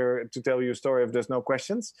 they're here to tell you a story if there's no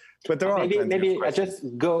questions. But there are maybe I just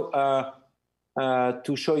go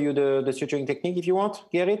to show you the suturing technique if you want,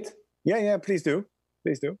 Gerrit. Yeah, please do.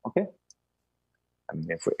 Okay. I mean,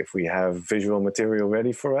 if we have visual material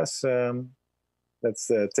ready for us,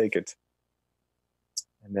 let's take it.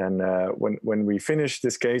 And then when we finish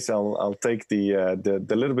this case, I'll take the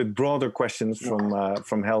little bit broader questions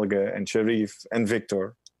from Helge and Sharif and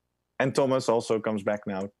Victor, and Thomas also comes back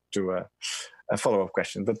now to a follow-up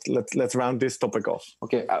question. But let's round this topic off.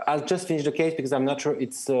 Okay, I'll just finish the case because I'm not sure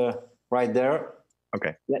it's right there.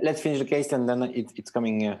 Okay. Let's finish the case and then it's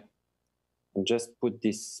coming. I'll just put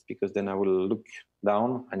this because then I will look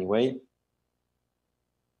down anyway.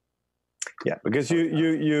 Yeah, because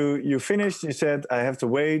you finished, you said, I have to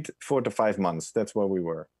wait 4 to 5 months. That's where we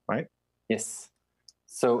were, right? Yes.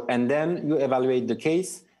 So, and then you evaluate the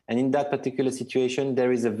case. And in that particular situation,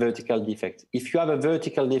 there is a vertical defect. If you have a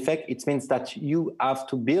vertical defect, it means that you have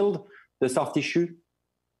to build the soft tissue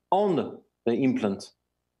on the implant.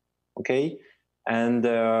 Okay? And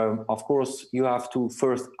of course, you have to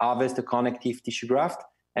first harvest the connective tissue graft.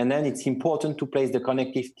 And then it's important to place the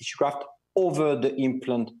connective tissue graft over the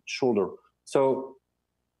implant shoulder. So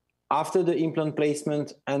after the implant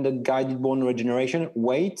placement and the guided bone regeneration,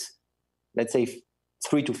 wait, let's say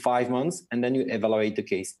 3 to 5 months, and then you evaluate the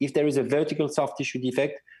case. If there is a vertical soft tissue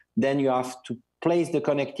defect, then you have to place the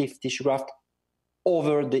connective tissue graft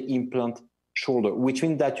over the implant shoulder, which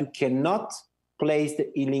means that you cannot place the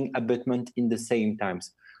healing abutment in the same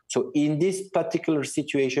times. So in this particular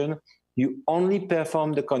situation, you only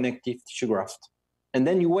perform the connective tissue graft, and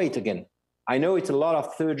then you wait again. I know it's a lot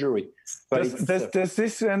of surgery, but does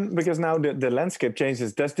this then, because now the landscape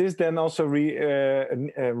changes, does this then also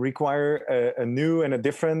require a new and a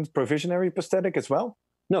different provisionary prosthetic as well?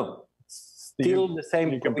 No, still the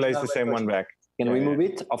same. You can place the same one back. You can remove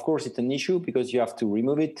it. Of course, it's an issue because you have to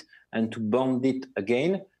remove it and to bond it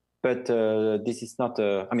again. But this is not,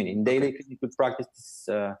 I mean, in daily clinical practice,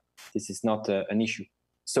 this is not an issue.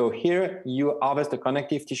 So here you harvest the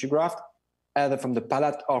connective tissue graft, either from the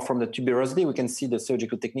palate or from the tuberosity. We can see the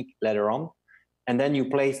surgical technique later on. And then you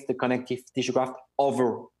place the connective tissue graft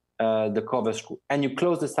over the cover screw, and you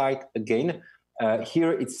close the site again.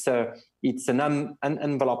 Here it's an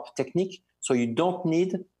envelope technique, so you don't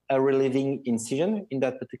need a relieving incision in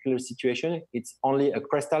that particular situation. It's only a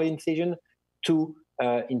crestal incision, 2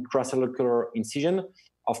 intracellular incision.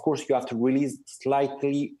 Of course, you have to release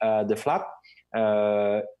slightly the flap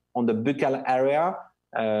on the buccal area.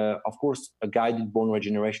 Of course, a guided bone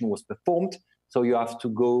regeneration was performed, so you have to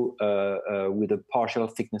go with a partial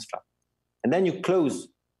thickness flap, and then you close,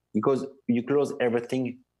 because you close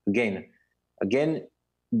everything again. Again,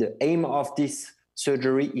 the aim of this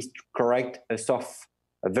surgery is to correct a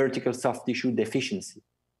vertical soft tissue deficiency.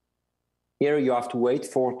 Here you have to wait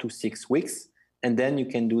 4 to 6 weeks, and then you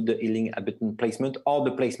can do the healing abutment placement or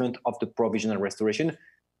the placement of the provisional restoration,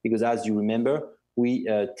 because as you remember, we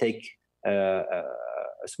take a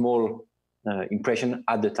small impression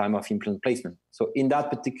at the time of implant placement. So in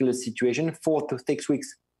that particular situation, 4 to 6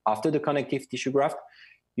 weeks after the connective tissue graft,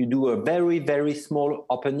 you do a very, very small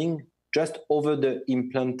opening just over the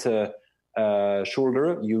implant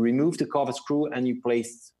shoulder. You remove the cover screw and you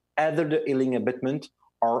place either the healing abutment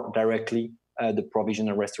or directly the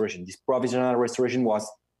provisional restoration. This provisional restoration was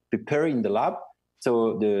prepared in the lab,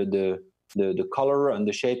 so the color and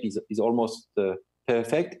the shape is almost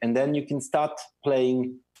perfect, and then you can start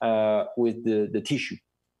playing with the tissue.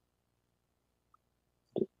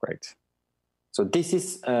 Great. So this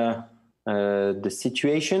is the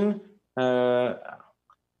situation, and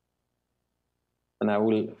I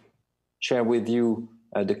will share with you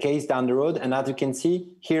the case down the road. And as you can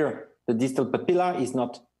see here, the distal papilla is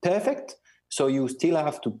not perfect, so you still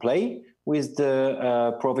have to play with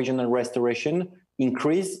the provisional restoration,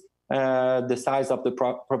 increase the size of the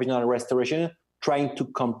provisional restoration, trying to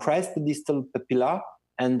compress the distal papilla,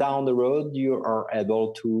 and down the road you are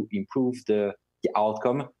able to improve the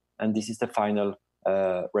outcome. And this is the final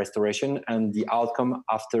restoration and the outcome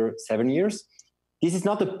after 7 years. This is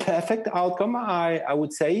not a perfect outcome, I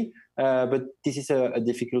would say, but this is a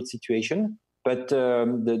difficult situation. But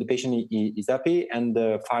the patient is happy, and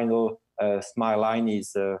the final smile line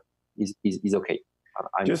is okay.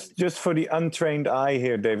 Just for the untrained eye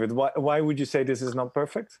here, David, why would you say this is not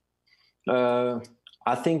perfect? I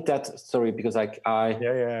think that, sorry, because I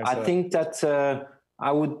think that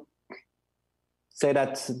I would say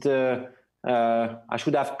that I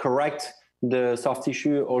should have correct the soft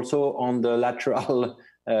tissue also on the lateral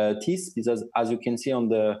teeth, because as you can see on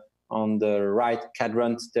the right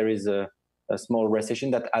quadrant, there is a small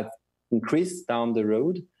recession that has increased down the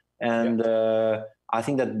road, and I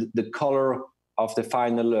think that the color of the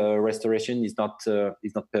final restoration is not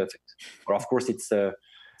perfect. But of course, it's a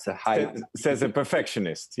high. Says a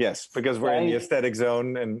perfectionist, yes, because we're in the aesthetic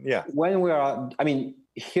zone, and when we are, I mean,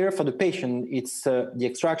 here for the patient, it's the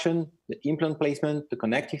extraction, the implant placement, the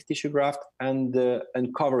connective tissue graft, and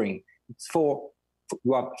covering. It's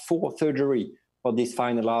you have 4 surgery for this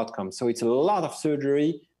final outcome. So it's a lot of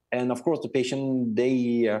surgery, and of course the patient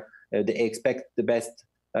they expect the best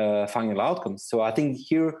final outcomes. So I think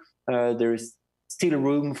here there is still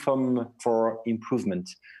room for improvement.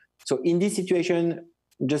 So in this situation,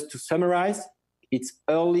 just to summarize, it's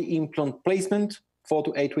early implant placement, 4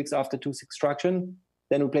 to 8 weeks after tooth extraction.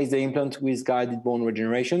 Then we place the implant with guided bone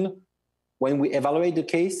regeneration. When we evaluate the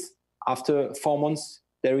case, after 4 months,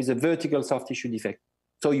 there is a vertical soft tissue defect.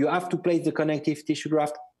 So you have to place the connective tissue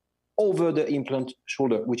graft over the implant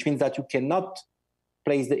shoulder, which means that you cannot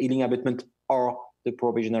place the healing abutment or the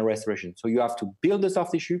provisional restoration. So you have to build the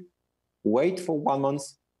soft tissue, wait for 1 month,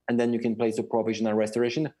 and then you can place the provisional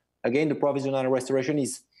restoration. Again, the provisional restoration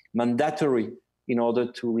is mandatory in order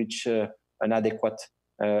to reach an adequate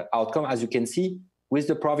outcome. As you can see, with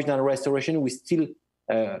the provisional restoration, we still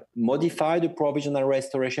modify the provisional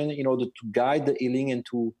restoration in order to guide the healing and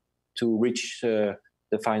to reach the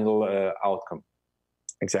final outcome.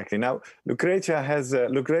 Exactly. Now, Lucretia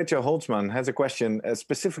Holtzman has a question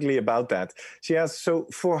specifically about that. She asks, so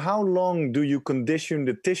for how long do you condition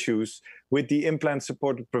the tissues with the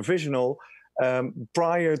implant-supported provisional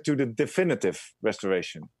prior to the definitive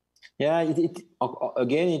restoration? Yeah,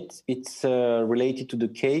 it's related to the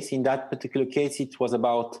case. In that particular case, it was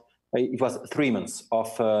 3 months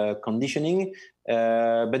of conditioning.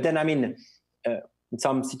 But then, I mean, in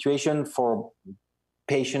some situation for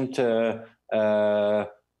patient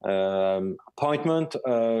appointment,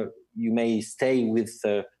 you may stay with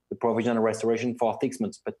the provisional restoration for 6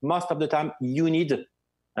 months. But most of the time, you need 2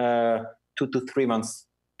 to 3 months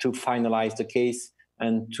to finalize the case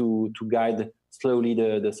and to guide slowly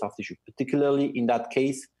the soft tissue, particularly in that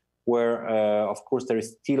case where, of course, there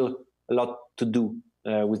is still a lot to do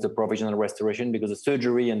with the provisional restoration because the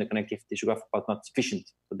surgery and the connective tissue graft are not sufficient.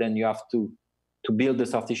 So then you have to to build the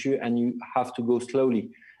soft tissue, and you have to go slowly.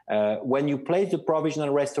 When you place the provisional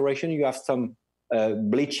restoration, you have some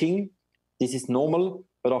bleaching. This is normal,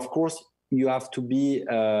 but of course you have to be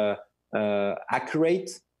accurate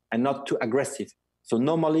and not too aggressive. So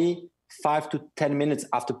normally 5 to 10 minutes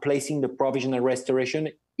after placing the provisional restoration,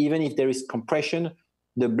 even if there is compression,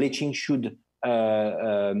 the bleaching should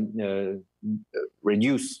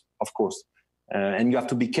reduce, of course. And you have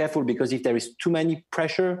to be careful, because if there is too many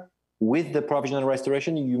pressure with the provisional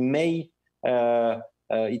restoration, you may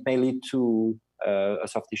it may lead to a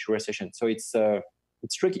soft tissue recession. So it's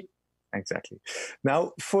tricky. Exactly.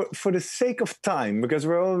 Now, for the sake of time, because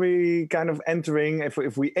we're already kind of entering,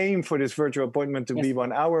 if we aim for this virtual appointment to be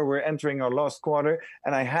 1 hour, we're entering our last quarter,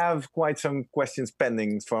 and I have quite some questions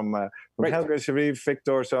pending from Helge, Sharif,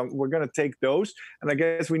 Victor, so we're going to take those. And I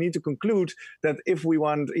guess we need to conclude that if we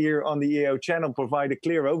want here on the EAO channel provide a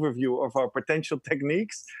clear overview of our potential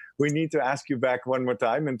techniques, we need to ask you back one more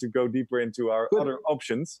time and to go deeper into our other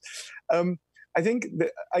options. I think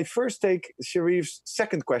I first take Sharif's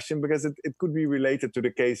second question, because it could be related to the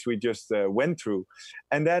case we just went through.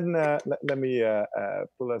 And then let me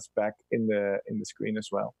pull us back in the screen as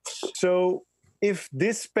well. So if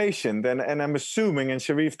this patient, and I'm assuming, and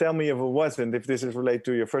Sharif, tell me if it wasn't, if this is related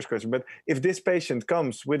to your first question, but if this patient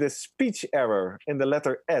comes with a speech error in the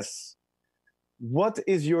letter S, what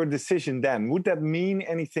is your decision then? Would that mean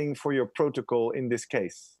anything for your protocol in this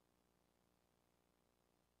case?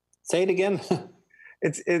 Say it again.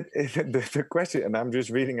 The question, and I'm just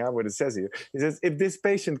reading out what it says here. It says, if this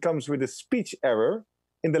patient comes with a speech error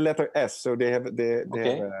in the letter S, so they have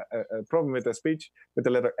a problem with their speech with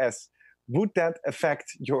the letter S, would that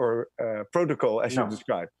affect your protocol as you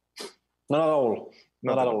described? Not at all.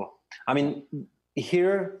 Not at all. I mean,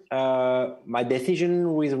 here, my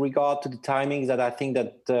decision with regard to the timing is that I think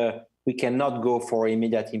that we cannot go for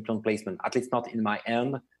immediate implant placement, at least not in my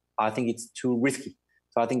end. I think it's too risky.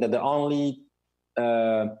 So I think that the only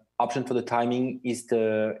option for the timing is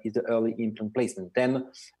the early implant placement. Then,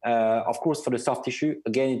 of course, for the soft tissue,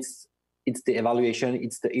 again, it's the evaluation,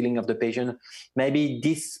 it's the healing of the patient. Maybe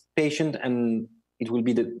this patient, and it will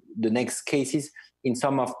be the next cases. In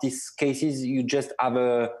some of these cases, you just have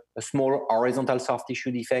a small horizontal soft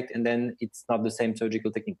tissue defect, and then it's not the same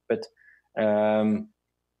surgical technique. But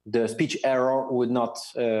the speech error would not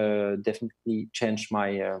definitely change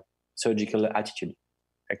my surgical attitude.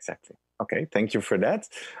 Exactly. Okay, thank you for that.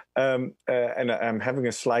 And I'm having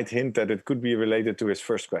a slight hint that it could be related to his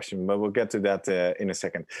first question, but we'll get to that in a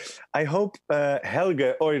second. I hope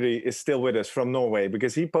Helge Øyri is still with us from Norway,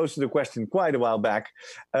 because he posted a question quite a while back,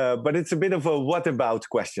 but it's a bit of a what about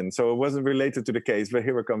question. So it wasn't related to the case, but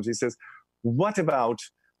here it comes. He says, what about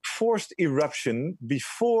forced eruption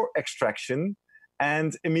before extraction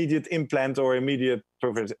and immediate implant or immediate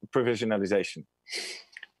provisionalization?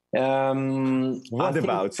 What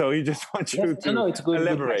about? So he just wants you to it's a good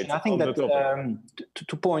elaborate. I think that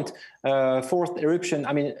to point forced eruption.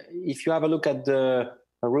 I mean, if you have a look at the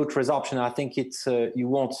root resorption, I think it's you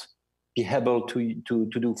won't be able to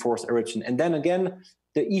do forced eruption. And then again,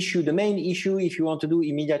 the main issue, if you want to do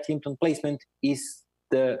immediate implant placement, is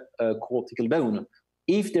the cortical bone.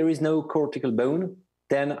 If there is no cortical bone,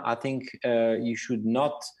 then I think you should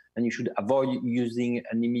not, and you should avoid using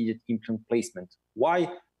an immediate implant placement. Why?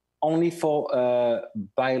 Only for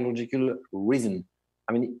biological reason.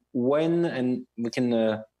 I mean, and we can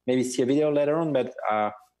maybe see a video later on, but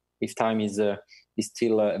if time is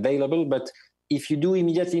still available. But if you do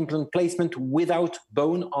immediate implant placement without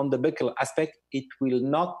bone on the buccal aspect, it will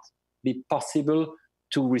not be possible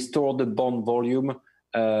to restore the bone volume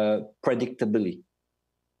predictably.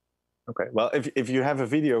 Okay. Well, if you have a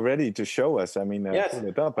video ready to show us, I mean, yes. pull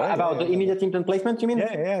it up. About the immediate implant placement, you mean?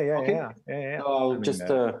 Yeah.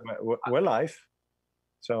 So we're live.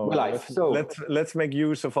 So we're live. Let's make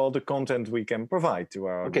use of all the content we can provide to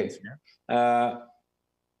our audience here.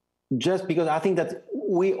 Just because I think that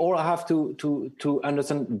we all have to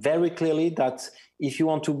understand very clearly that if you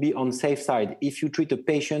want to be on safe side, if you treat a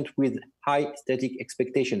patient with high aesthetic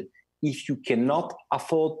expectation, if you cannot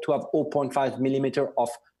afford to have 0.5 millimeter of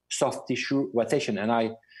soft tissue rotation, and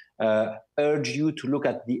I urge you to look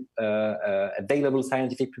at the available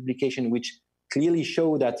scientific publication, which clearly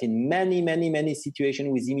show that in many situations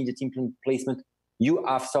with immediate implant placement, you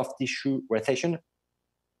have soft tissue rotation,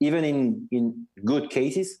 even in good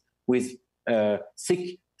cases with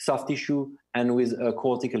sick soft tissue and with a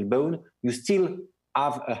cortical bone, you still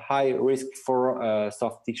have a high risk for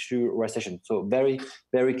soft tissue recession. So very,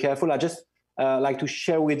 very careful. I just like to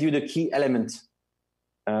share with you the key elements.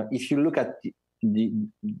 If you look at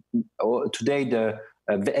today the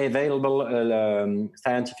available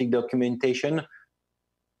scientific documentation,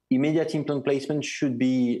 immediate implant placement should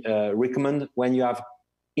be recommended when you have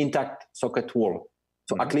intact socket wall.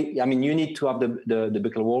 So at least, I mean, you need to have the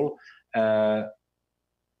buccal wall.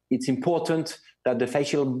 It's important that the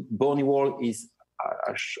facial bony wall is,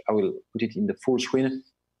 I will put it in the full screen,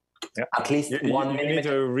 at least 1 millimeter. You need to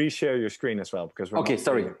reshare your screen as well, because we're okay,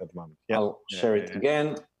 sorry. At the moment. I'll share it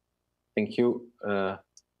again. Thank you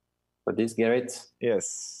for this, Gerrit.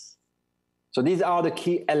 Yes. So these are the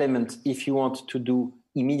key elements if you want to do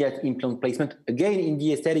immediate implant placement. Again, in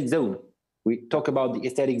the aesthetic zone. We talk about the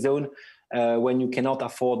aesthetic zone when you cannot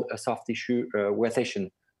afford a soft tissue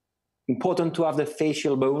recession. Important to have the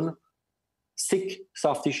facial bone, thick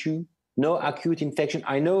soft tissue, no acute infection.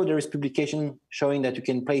 I know there is publication showing that you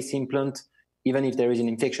can place implant even if there is an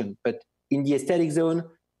infection, but in the aesthetic zone,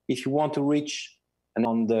 if you want to reach and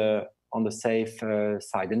on the safe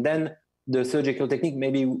side. And then the surgical technique,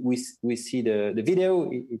 maybe we see the video,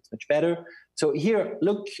 it's much better. So here,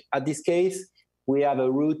 look at this case, we have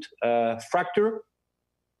a root fracture.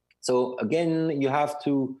 So again, you have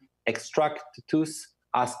to extract the tooth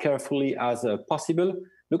as carefully as possible.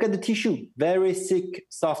 Look at the tissue, very thick,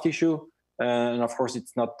 soft tissue. And of course,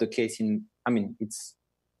 it's not the case it's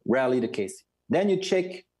rarely the case. Then you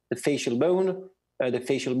check the facial bone. The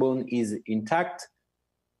facial bone is intact.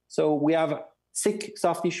 So we have thick,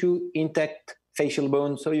 soft tissue, intact facial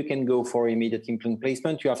bone. So you can go for immediate implant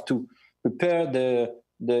placement. You have to prepare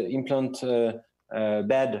the implant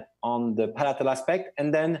bed on the palatal aspect,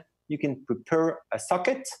 and then you can prepare a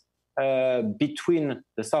socket between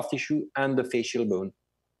the soft tissue and the facial bone.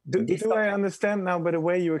 Do I understand now by the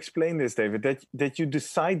way you explain this, David, that you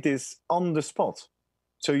decide this on the spot?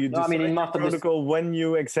 So you decide the protocol when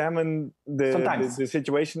you examine the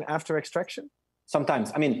situation after extraction?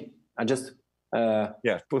 Sometimes. I mean, I just...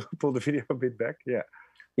 pull the video a bit back,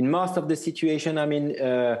 In most of the situation,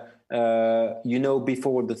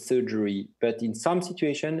 before the surgery, but in some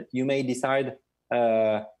situation, you may decide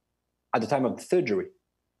at the time of the surgery.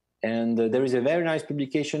 And there is a very nice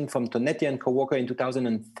publication from Tonetti and co-worker in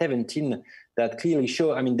 2017 that clearly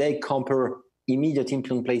show, they compare immediate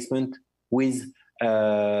implant placement with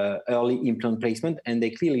early implant placement. And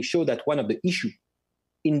they clearly show that one of the issues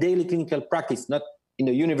in daily clinical practice, not in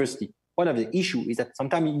the university, one of the issues is that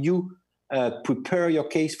sometimes you prepare your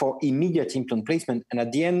case for immediate implant placement. And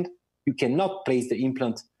at the end, you cannot place the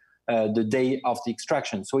implant the day of the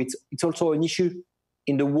extraction. So it's also an issue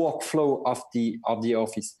in the workflow of the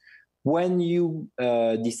office. When you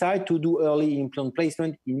decide to do early implant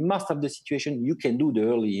placement, in most of the situation, you can do the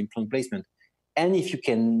early implant placement. And if you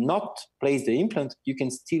cannot place the implant, you can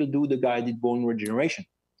still do the guided bone regeneration.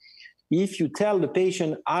 If you tell the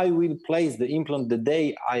patient, I will place the implant the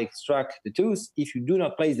day I extract the tooth, if you do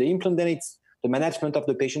not place the implant, then the management of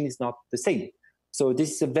the patient is not the same. So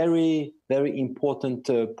this is a very, very important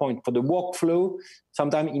point. For the workflow,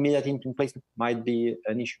 sometimes immediate implant placement might be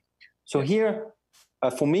an issue. So here,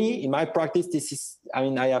 for me, in my practice,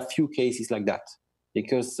 I have few cases like that.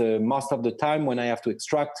 Because most of the time when I have to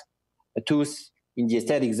extract a tooth in the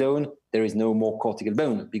aesthetic zone, there is no more cortical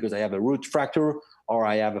bone because I have a root fracture or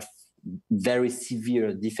I have a very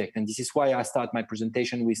severe defect. And this is why I start my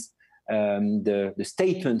presentation with the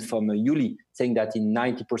statement from Yuli saying that in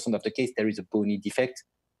 90% of the case, there is a bony defect.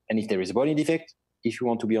 And if there is a bony defect, if you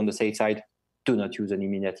want to be on the safe side, do not use an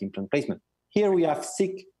immediate implant placement. Here we have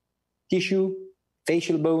thick tissue,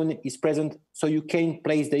 facial bone is present, so you can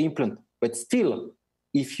place the implant. But still,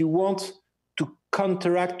 if you want to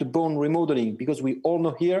counteract the bone remodeling, because we all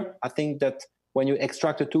know here, I think that when you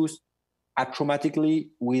extract a tooth, atraumatically,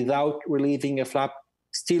 without relieving a flap,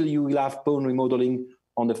 still you will have bone remodeling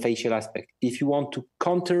on the facial aspect. If you want to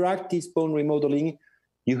counteract this bone remodeling,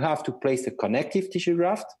 you have to place a connective tissue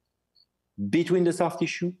graft between the soft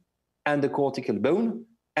tissue and the cortical bone,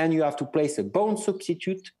 and you have to place a bone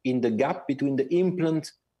substitute in the gap between the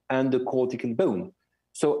implant and the cortical bone.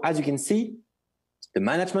 So as you can see, the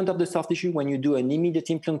management of the soft tissue when you do an immediate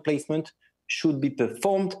implant placement should be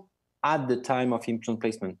performed at the time of implant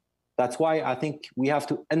placement. That's why I think we have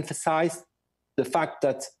to emphasize the fact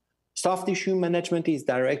that soft tissue management is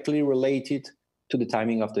directly related to the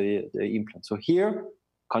timing of the implant. So here,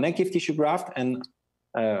 connective tissue graft, and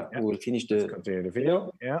we will finish the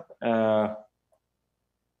video.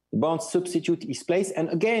 The bone substitute is placed. And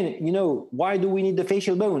again, why do we need the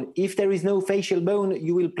facial bone? If there is no facial bone,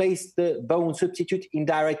 you will place the bone substitute in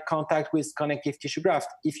direct contact with connective tissue graft.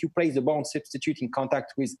 If you place the bone substitute in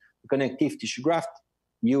contact with connective tissue graft,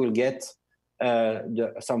 you will get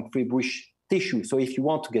some fibrous tissue. So if you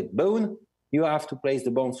want to get bone, you have to place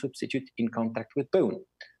the bone substitute in contact with bone.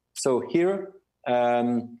 So here,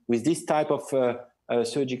 with this type of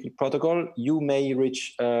surgical protocol, you may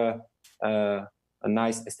reach a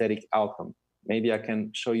nice aesthetic outcome. Maybe I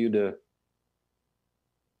can show you the.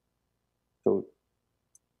 So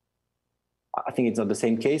I think it's not the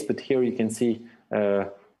same case, but here you can see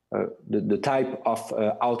the type of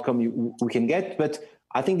outcome we can get. But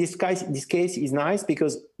I think this case is nice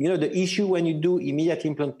because, you know, the issue when you do immediate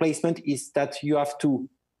implant placement is that you have to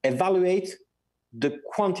evaluate the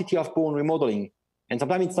quantity of bone remodeling. And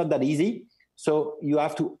sometimes it's not that easy. So you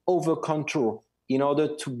have to over control in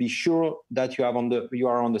order to be sure that you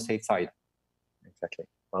are on the safe side. Exactly.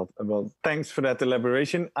 Well, thanks for that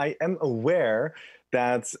elaboration. I am aware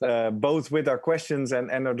that both with our questions and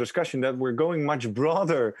our discussion that we're going much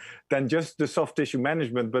broader than just the soft tissue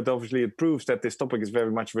management, but obviously it proves that this topic is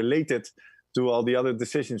very much related to all the other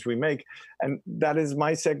decisions we make. And that is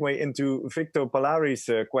my segue into Victor Palari's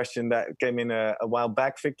question that came in a while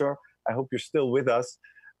back. Victor, I hope you're still with us.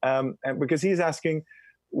 And because he's asking,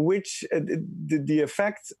 which the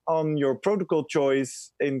effect on your protocol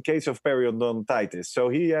choice in case of periodontitis. So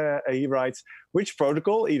he writes, which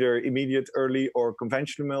protocol, either immediate, early, or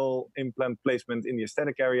conventional implant placement in the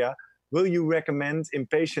aesthetic area, will you recommend in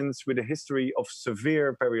patients with a history of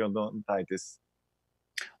severe periodontitis?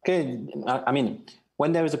 Okay, I mean,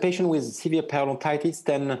 when there is a patient with severe periodontitis,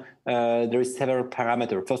 then there is several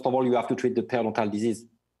parameters. First of all, you have to treat the periodontal disease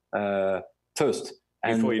first.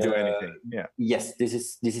 Before you do anything, yeah. Yes, this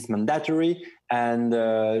is mandatory, and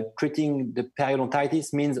treating the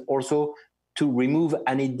periodontitis means also to remove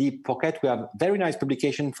any deep pocket. We have very nice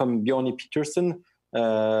publication from Bjorn Peterson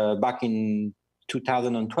back in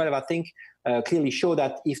 2012, I think, clearly show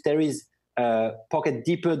that if there is a pocket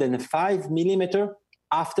deeper than 5 millimeter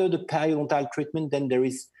after the periodontal treatment, then there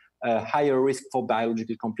is a higher risk for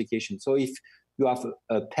biological complications. So if you have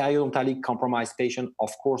a periodontally compromised patient,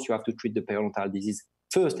 of course, you have to treat the periodontal disease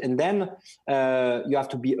first. And then you have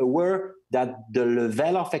to be aware that the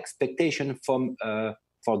level of expectation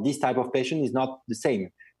for this type of patient is not the same.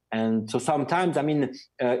 And so sometimes, I mean,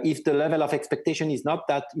 if the level of expectation is not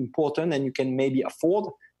that important and you can maybe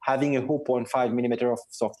afford having a 0.5 millimeter of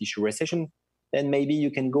soft tissue recession, then maybe you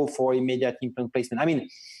can go for immediate implant placement. I mean,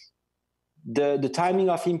 the timing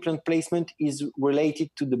of implant placement is related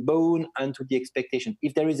to the bone and to the expectation.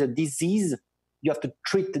 If there is a disease, you have to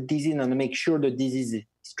treat the disease and make sure the disease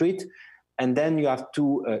is treated. And then you have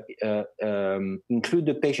to include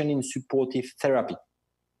the patient in supportive therapy.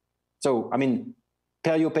 So, I mean,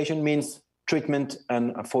 perio patient means treatment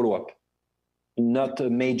and a follow-up, not a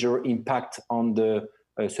major impact on the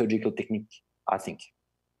surgical technique, I think.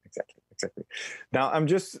 Exactly. Now, I'm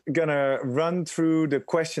just going to run through the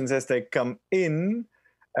questions as they come in.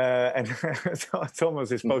 And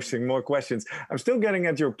Thomas is posting more questions. I'm still getting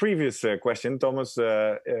at your previous question, Thomas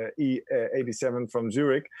E87 from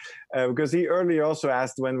Zurich, because he earlier also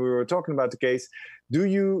asked when we were talking about the case, do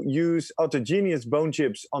you use autogeneous bone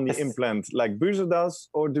chips on the implant like Buser does,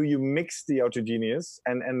 or do you mix the autogeneous?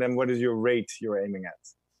 And then what is your rate you're aiming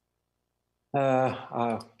at?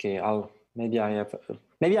 Okay,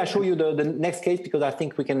 Maybe I show you the next case because I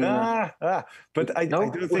think we can. But I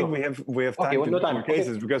do think we have time to do more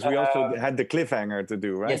cases because we also had the cliffhanger to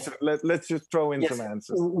do, right? Yes. So let's just throw in some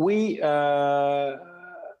answers. We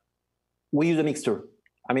use a mixture.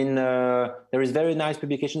 I mean, there is very nice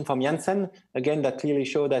publication from Janssen again that clearly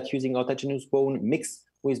show that using autogenous bone mixed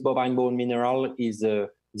with bovine bone mineral is a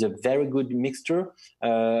very good mixture.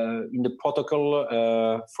 In the protocol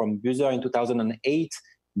from Buser in 2008.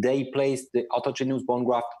 They place the autogenous bone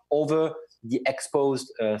graft over the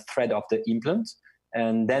exposed thread of the implant,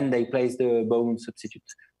 and then they place the bone substitute.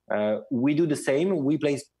 We do the same. We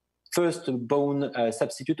place first the bone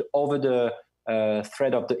substitute over the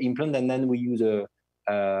thread of the implant, and then we use a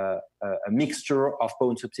mixture of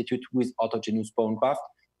bone substitute with autogenous bone graft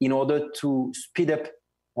in order to speed up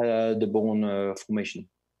the bone formation.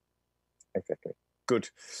 Exactly. Good.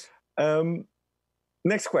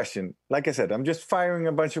 Next question. Like I said, I'm just firing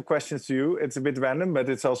a bunch of questions to you. It's a bit random, but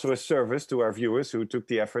it's also a service to our viewers who took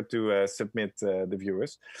the effort to submit the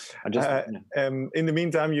viewers. In the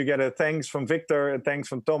meantime, you get a thanks from Victor, a thanks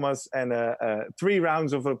from Thomas, and 3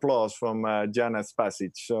 rounds of applause from Jana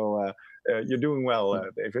Spasic. So you're doing well,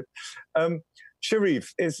 David.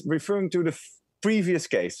 Sharif is referring to the previous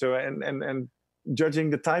case. So and judging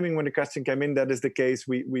the timing when the question came in, that is the case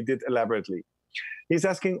we did elaborately. He's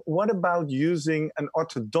asking, what about using an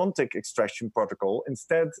orthodontic extraction protocol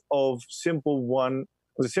instead of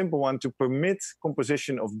the simple one to permit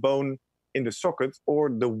composition of bone in the socket, or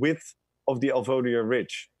the width of the alveolar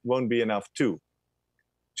ridge won't be enough too?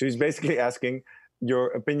 So he's basically asking, your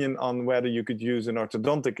opinion on whether you could use an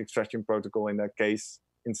orthodontic extraction protocol in that case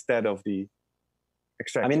instead of the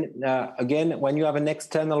extraction. I mean, again, when you have an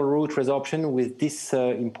external root resorption with this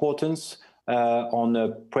importance on a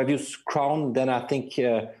previous crown, then I think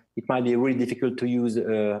it might be really difficult to use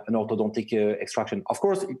an orthodontic extraction. Of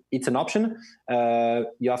course, it's an option.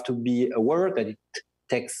 You have to be aware that it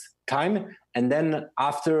takes time. And then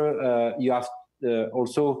after, you have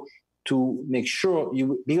also to make sure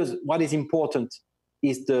because what is important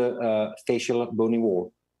is the facial bony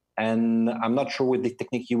wall. And I'm not sure with the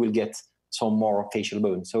technique you will get some more facial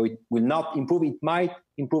bone. So it will not improve. It might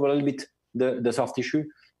improve a little bit the soft tissue,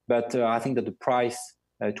 but I think that the price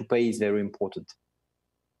to pay is very important.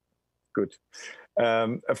 Good.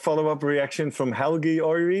 A follow-up reaction from Helgi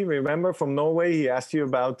Oiri, remember, from Norway. He asked you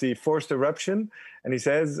about the forced eruption, and he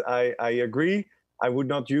says, I agree. I would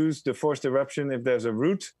not use the forced eruption if there's a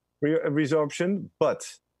root resorption,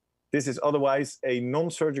 but this is otherwise a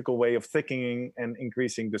non-surgical way of thickening and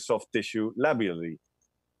increasing the soft tissue labially.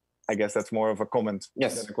 I guess that's more of a comment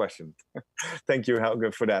than a question. Thank you,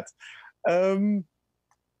 Helge, for that.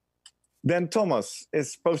 Then Thomas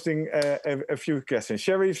is posting a few questions.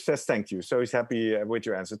 Sharif says thank you, so he's happy with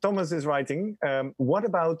your answer. Thomas is writing, what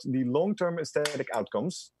about the long-term aesthetic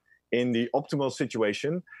outcomes in the optimal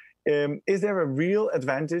situation? Is there a real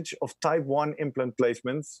advantage of type 1 implant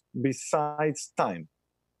placements besides time?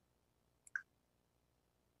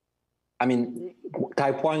 I mean,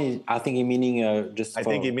 type 1 is, I think, meaning just. I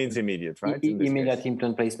think it means immediate, right? Immediate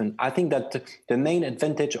implant placement. I think that the main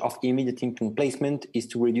advantage of immediate implant placement is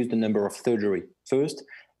to reduce the number of surgery first,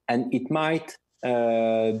 and it might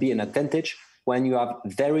be an advantage when you have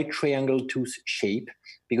very triangle tooth shape,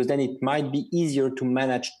 because then it might be easier to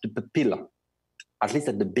manage the papilla, at least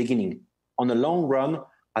at the beginning. On the long run,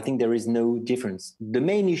 I think there is no difference. The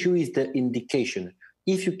main issue is the indication.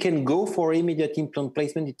 If you can go for immediate implant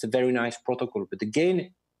placement, it's a very nice protocol. But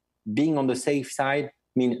again, being on the safe side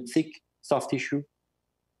means thick, soft tissue,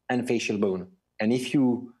 and facial bone. And if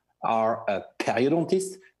you are a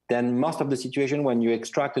periodontist, then most of the situation when you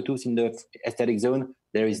extract a tooth in the aesthetic zone,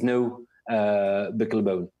 there is no buccal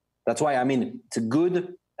bone. That's why, I mean, it's a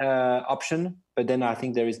good option, but then I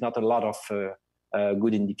think there is not a lot of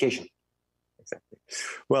good indication. Exactly.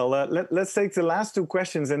 Well, let's take the last two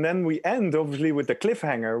questions, and then we end, obviously, with the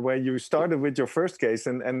cliffhanger where you started with your first case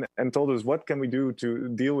and told us what can we do to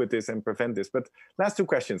deal with this and prevent this. But last two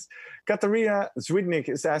questions. Katarina Zwidnik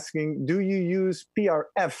is asking, do you use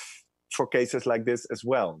PRF for cases like this as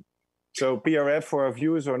well? So PRF, for our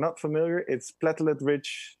viewers who are not familiar, it's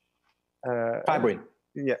platelet-rich... fibrin.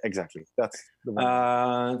 Yeah, exactly. That's the one.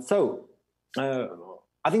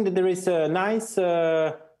 I think that there is a nice...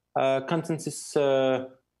 consensus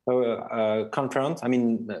conference, I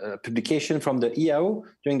mean, publication from the EAO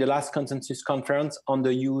during the last consensus conference on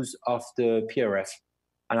the use of the PRF.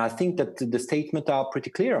 And I think that the statements are pretty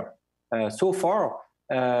clear. So far,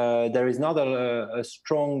 there is not a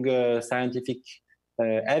strong scientific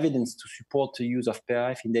evidence to support the use of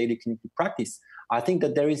PRF in daily clinical practice. I think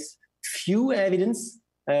that there is few evidence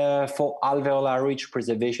for alveolar ridge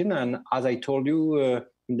preservation. And as I told you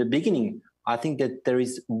in the beginning, I think that there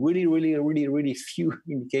is really few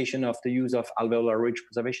indication of the use of alveolar ridge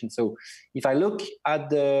preservation. So if I look at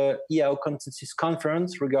the EAO consensus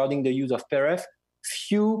conference regarding the use of PRF,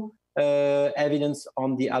 few evidence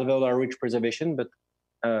on the alveolar ridge preservation. But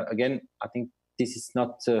again, I think this is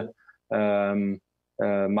not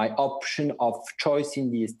my option of choice in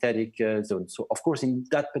the aesthetic zone. So of course, in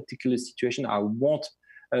that particular situation, I won't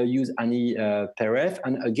use any PRF.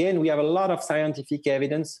 And again, we have a lot of scientific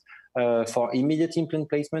evidence for immediate implant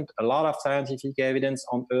placement, a lot of scientific evidence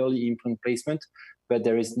on early implant placement, but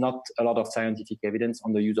there is not a lot of scientific evidence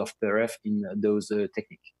on the use of PRF in those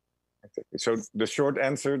techniques. Okay. So the short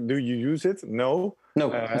answer, do you use it? No.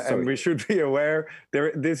 No. And we should be aware,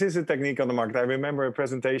 this is a technique on the market. I remember a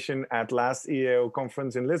presentation at last EAO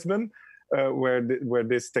conference in Lisbon, where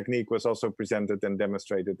this technique was also presented and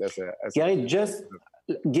demonstrated as Gerrit, just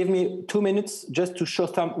give me 2 minutes just to show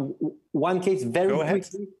one case very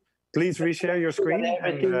quickly. Please reshare your screen.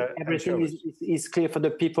 Everything is clear for the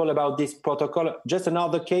people about this protocol. Just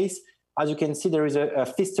another case. As you can see, there is a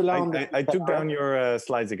fistula. I took down your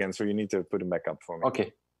slides again, so you need to put them back up for me.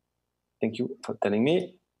 Okay. Thank you for telling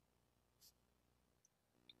me.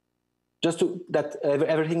 Just that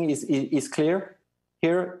everything is clear.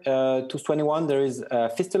 Here, 221, there is a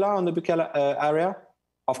fistula on the buccal area.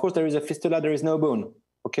 Of course, there is a fistula, there is no bone.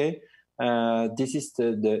 Okay. This is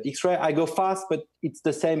the X-ray. I go fast, but it's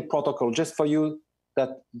the same protocol, just for you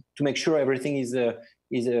to make sure everything is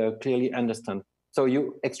clearly understood. So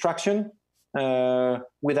you extraction,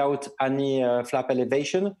 without any flap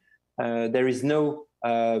elevation. There is no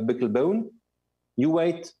buccal bone. You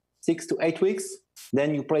wait 6 to 8 weeks,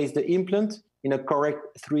 then you place the implant in a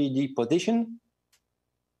correct 3D position.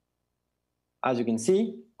 As you can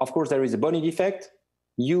see, of course, there is a bony defect.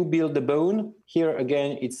 You build the bone. Here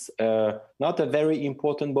again, it's not a very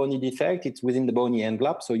important bony defect. It's within the bony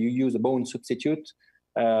envelope. So you use a bone substitute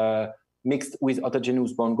mixed with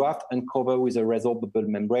autogenous bone graft and cover with a resorbable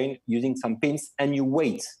membrane using some pins, and you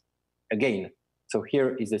wait again. So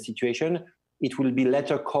here is the situation. It will be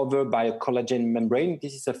later covered by a collagen membrane.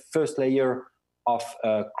 This is the first layer of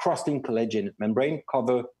cross-linked collagen membrane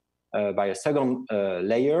covered by a second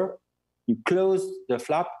layer. You close the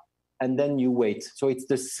flap and then you wait. So it's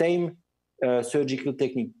the same surgical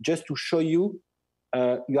technique. Just to show you,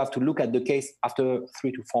 you have to look at the case after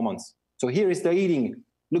 3 to 4 months. So here is the healing.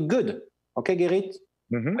 Look good. Okay, Gerrit?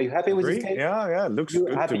 Mm-hmm. Are you happy with this case? Yeah, looks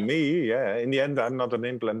good to me. Yeah, in the end, I'm not an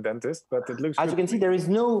implant dentist, but it looks good. As you can see, there is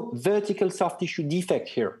no vertical soft tissue defect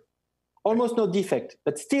here. Almost no defect.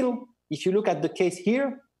 But still, if you look at the case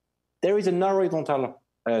here, there is an horizontal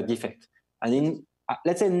defect. And in,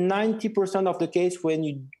 let's say, 90% of the case, when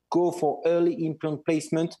you go for early implant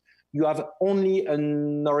placement, you have only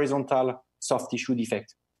an horizontal soft tissue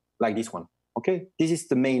defect, like this one. Okay? This is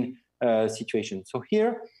the main situation. So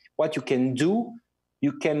here, what you can do,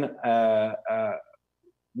 you can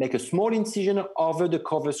make a small incision over the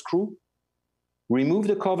cover screw, remove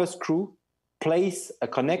the cover screw, place a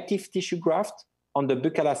connective tissue graft on the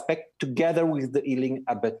buccal aspect together with the healing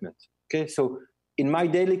abutment. Okay, so in my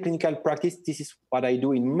daily clinical practice, this is what I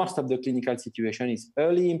do in most of the clinical situation is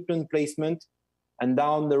early implant placement, and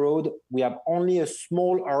down the road, we have only a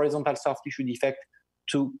small horizontal soft tissue defect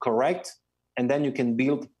to correct, and then you can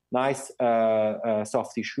build nice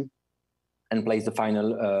soft tissue and place the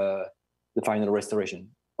final restoration.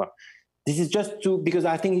 Well, this is just because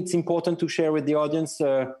I think it's important to share with the audience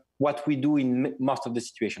what we do in most of the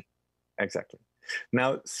situation. Exactly.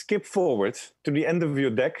 Now skip forward to the end of your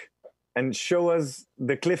deck and show us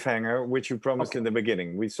the cliffhanger which you promised in the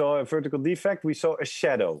beginning. We saw a vertical defect, we saw a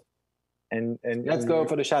shadow. And let's go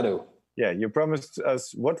for the shadow. Yeah, you promised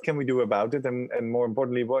us what can we do about it, and more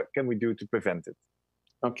importantly, what can we do to prevent it?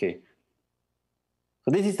 Okay.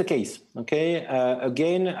 So this is the case, okay?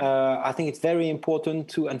 Again, I think it's very important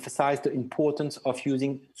to emphasize the importance of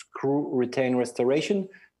using screw retain restoration,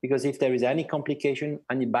 because if there is any complication,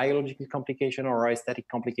 any biological complication or aesthetic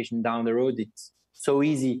complication down the road, it's so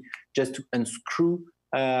easy just to unscrew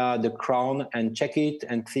the crown and check it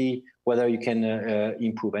and see whether you can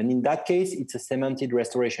improve. And in that case, it's a cemented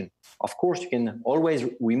restoration. Of course, you can always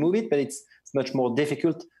remove it, but it's much more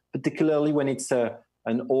difficult, particularly when it's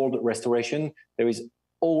an old restoration. There is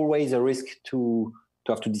always a risk to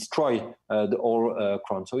have to destroy the whole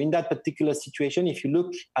crown. So in that particular situation, if you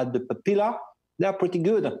look at the papilla, they are pretty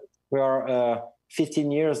good. We are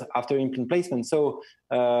 15 years after implant placement, so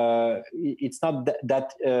it's not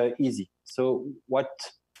that easy. So what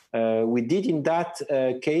we did in that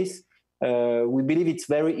case, we believe it's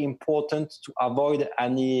very important to avoid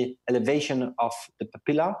any elevation of the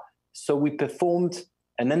papilla. So we performed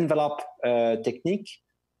an envelope technique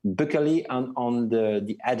buccally on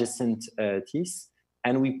the adjacent teeth,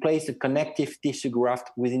 and we placed a connective tissue graft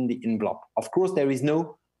within the envelope. Of course, there is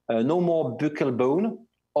no more buccal bone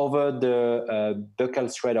over the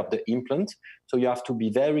buccal thread of the implant, so you have to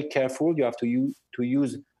be very careful. You have to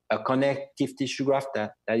use a connective tissue graft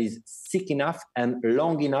that is thick enough and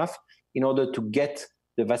long enough in order to get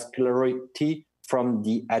the vascularity from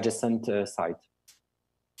the adjacent side.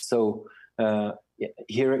 So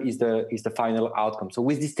here is the final outcome. So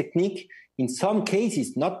with this technique, in some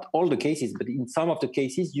cases, not all the cases, but in some of the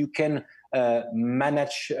cases, you can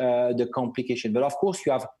manage the complication. But of course,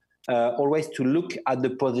 you have always to look at the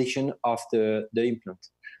position of the implant.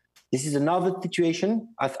 This is another situation.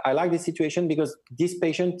 I like this situation because this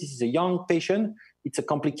is a young patient. It's a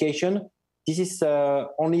complication. This is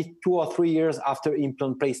only 2 or 3 years after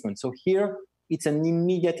implant placement. So here, it's an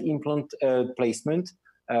immediate implant placement.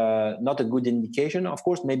 Not a good indication. Of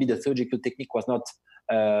course, maybe the surgical technique was not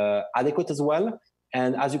adequate as well.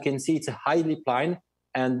 And as you can see, it's a highly pline,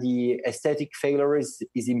 and the aesthetic failure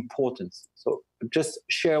is important. So just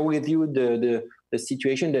share with you the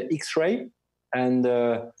situation, the X-ray. And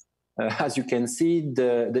as you can see,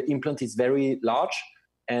 the implant is very large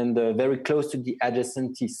and very close to the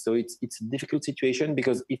adjacent teeth. So it's a difficult situation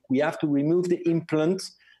because if we have to remove the implant,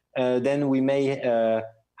 then we may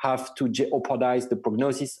have to jeopardize the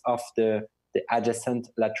prognosis of the adjacent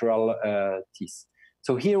lateral teeth.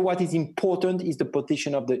 So here what is important is the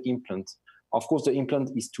position of the implant. Of course, the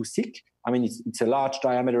implant is too thick. I mean, it's a large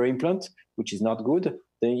diameter implant, which is not good.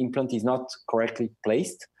 The implant is not correctly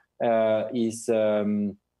placed, is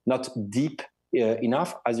not deep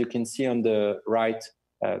enough, as you can see on the right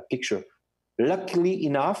picture. Luckily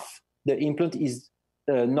enough, the implant is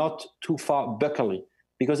not too far buccally,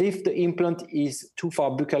 because if the implant is too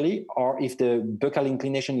far buccally, or if the buccal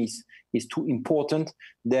inclination is too important,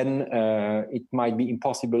 then it might be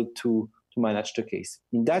impossible to manage the case.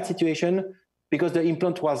 In that situation, because the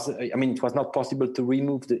implant was, it was not possible to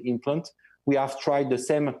remove the implant, we have tried the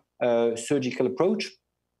same surgical approach.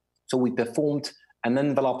 So we performed an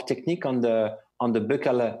envelope technique on the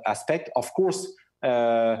buccal aspect. Of course,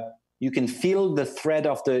 you can feel the thread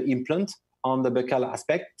of the implant on the buccal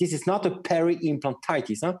aspect. This is not a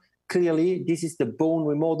peri-implantitis. Huh? Clearly, this is the bone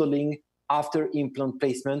remodeling after implant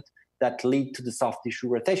placement that lead to the soft tissue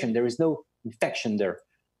rotation. There is no infection there.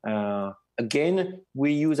 Again,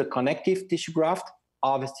 we use a connective tissue graft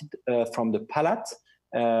harvested from the palate,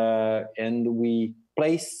 and we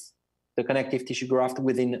place the connective tissue graft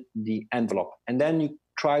within the envelope. And then you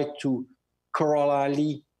try to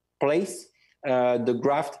chorally place the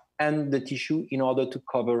graft and the tissue in order to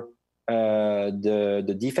cover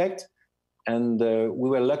the defect. And we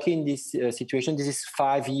were lucky in this situation. This is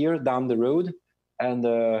 5 years down the road, and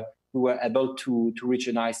we were able to reach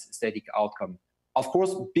a nice aesthetic outcome. Of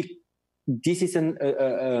course, this is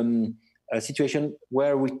a situation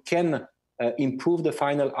where we can improve the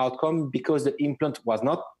final outcome, because the implant was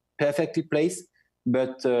not perfectly placed,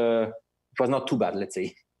 but it was not too bad, let's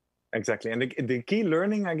say. Exactly. And the key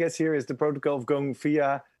learning, I guess, here is the protocol of going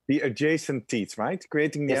via the adjacent teeth, right?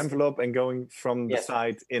 Creating the envelope and going from the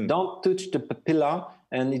side in. Don't touch the papilla,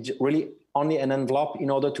 and it's really only an envelope in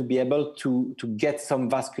order to be able to get some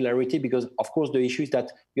vascularity, because, of course, the issue is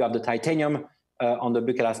that you have the titanium on the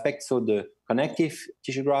buccal aspect, so the connective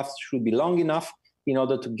tissue grafts should be long enough in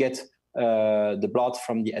order to get the blood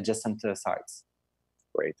from the adjacent sides.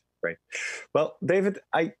 Great. Well, David,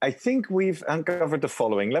 I think we've uncovered the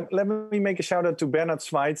following. Let me make a shout out to Bernard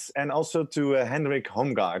Schweitz and also to Henrik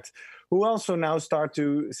Homgaard, who also now start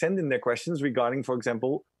to send in their questions regarding, for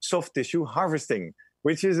example, soft tissue harvesting,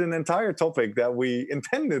 which is an entire topic that we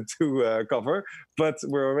intended to cover, but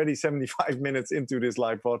we're already 75 minutes into this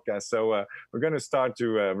live podcast, so we're going to start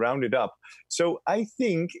to round it up. So I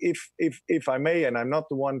think, if I may, and I'm not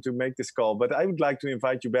the one to make this call, but I would like to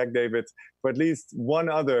invite you back, David, for at least one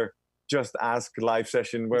other Just Ask live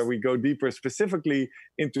session where we go deeper specifically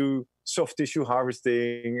into soft tissue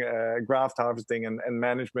harvesting, graft harvesting, and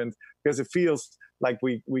management, because it feels like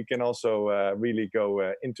we can also really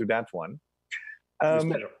go into that one. It's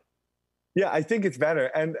better. Yeah, I think it's better.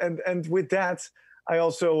 And with that, I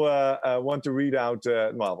also want to read out,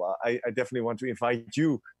 I definitely want to invite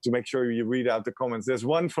you to make sure you read out the comments. There's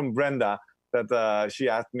one from Brenda that she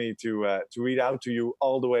asked me to read out to you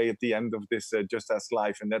all the way at the end of this Just Ask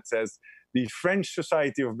Live. And that says, the French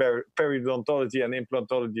Society of Periodontology and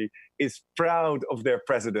Implantology is proud of their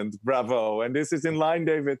president. Bravo. And this is in line,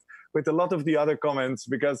 David, with a lot of the other comments,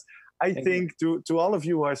 because I think to all of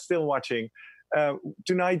you who are still watching,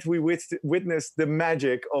 tonight we witnessed the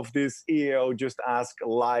magic of this EAO Just Ask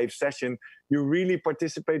live session. You really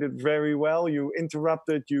participated very well. You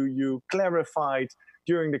interrupted, you clarified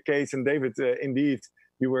during the case. And David, indeed,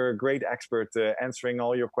 you were a great expert answering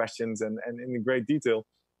all your questions and in great detail.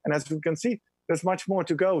 And as we can see, there's much more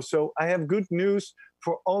to go. So I have good news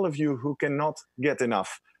for all of you who cannot get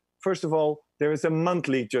enough. First of all, there is a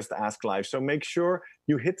monthly Just Ask Live. So make sure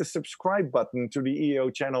you hit the subscribe button to the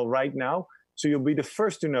EAO channel right now, so you'll be the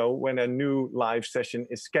first to know when a new live session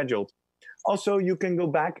is scheduled. Also, you can go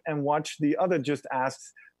back and watch the other Just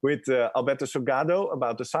Asks with Alberto Sogado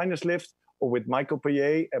about the sinus lift, or with Michael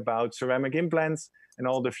Payet about ceramic implants, and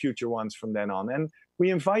all the future ones from then on. And we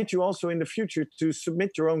invite you also in the future to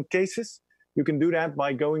submit your own cases. You can do that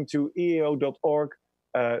by going to eao.org/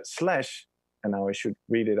 and now I should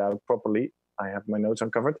read it out properly. I have my notes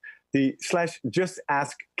uncovered. The /Just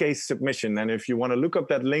Ask Case Submission. And if you want to look up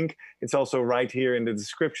that link, it's also right here in the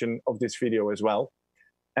description of this video as well.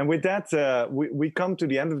 And with that, we come to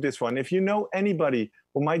the end of this one. If you know anybody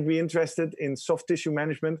who might be interested in soft tissue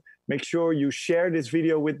management, make sure you share this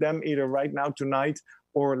video with them, either right now, tonight,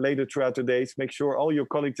 or later throughout the days. Make sure all your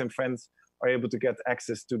colleagues and friends are able to get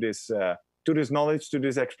access to this knowledge, to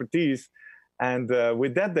this expertise. And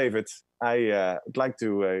with that, David, I would like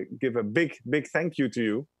to give a big thank you to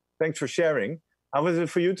you. Thanks for sharing. How was it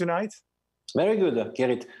for you tonight? Very good,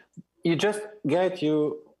 Gerrit. Gerrit,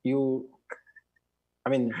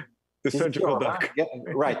 the surgical duck. Yeah,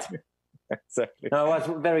 right. Exactly. No, it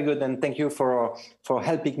was very good, and thank you for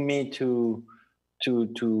helping me to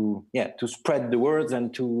to spread the words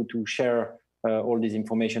and to share all this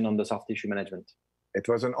information on the soft tissue management. It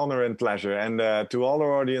was an honor and pleasure. And to all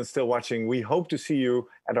our audience still watching, we hope to see you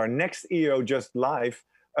at our next EAO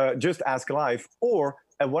Just Ask Live, or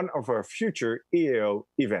at one of our future EAO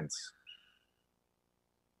events.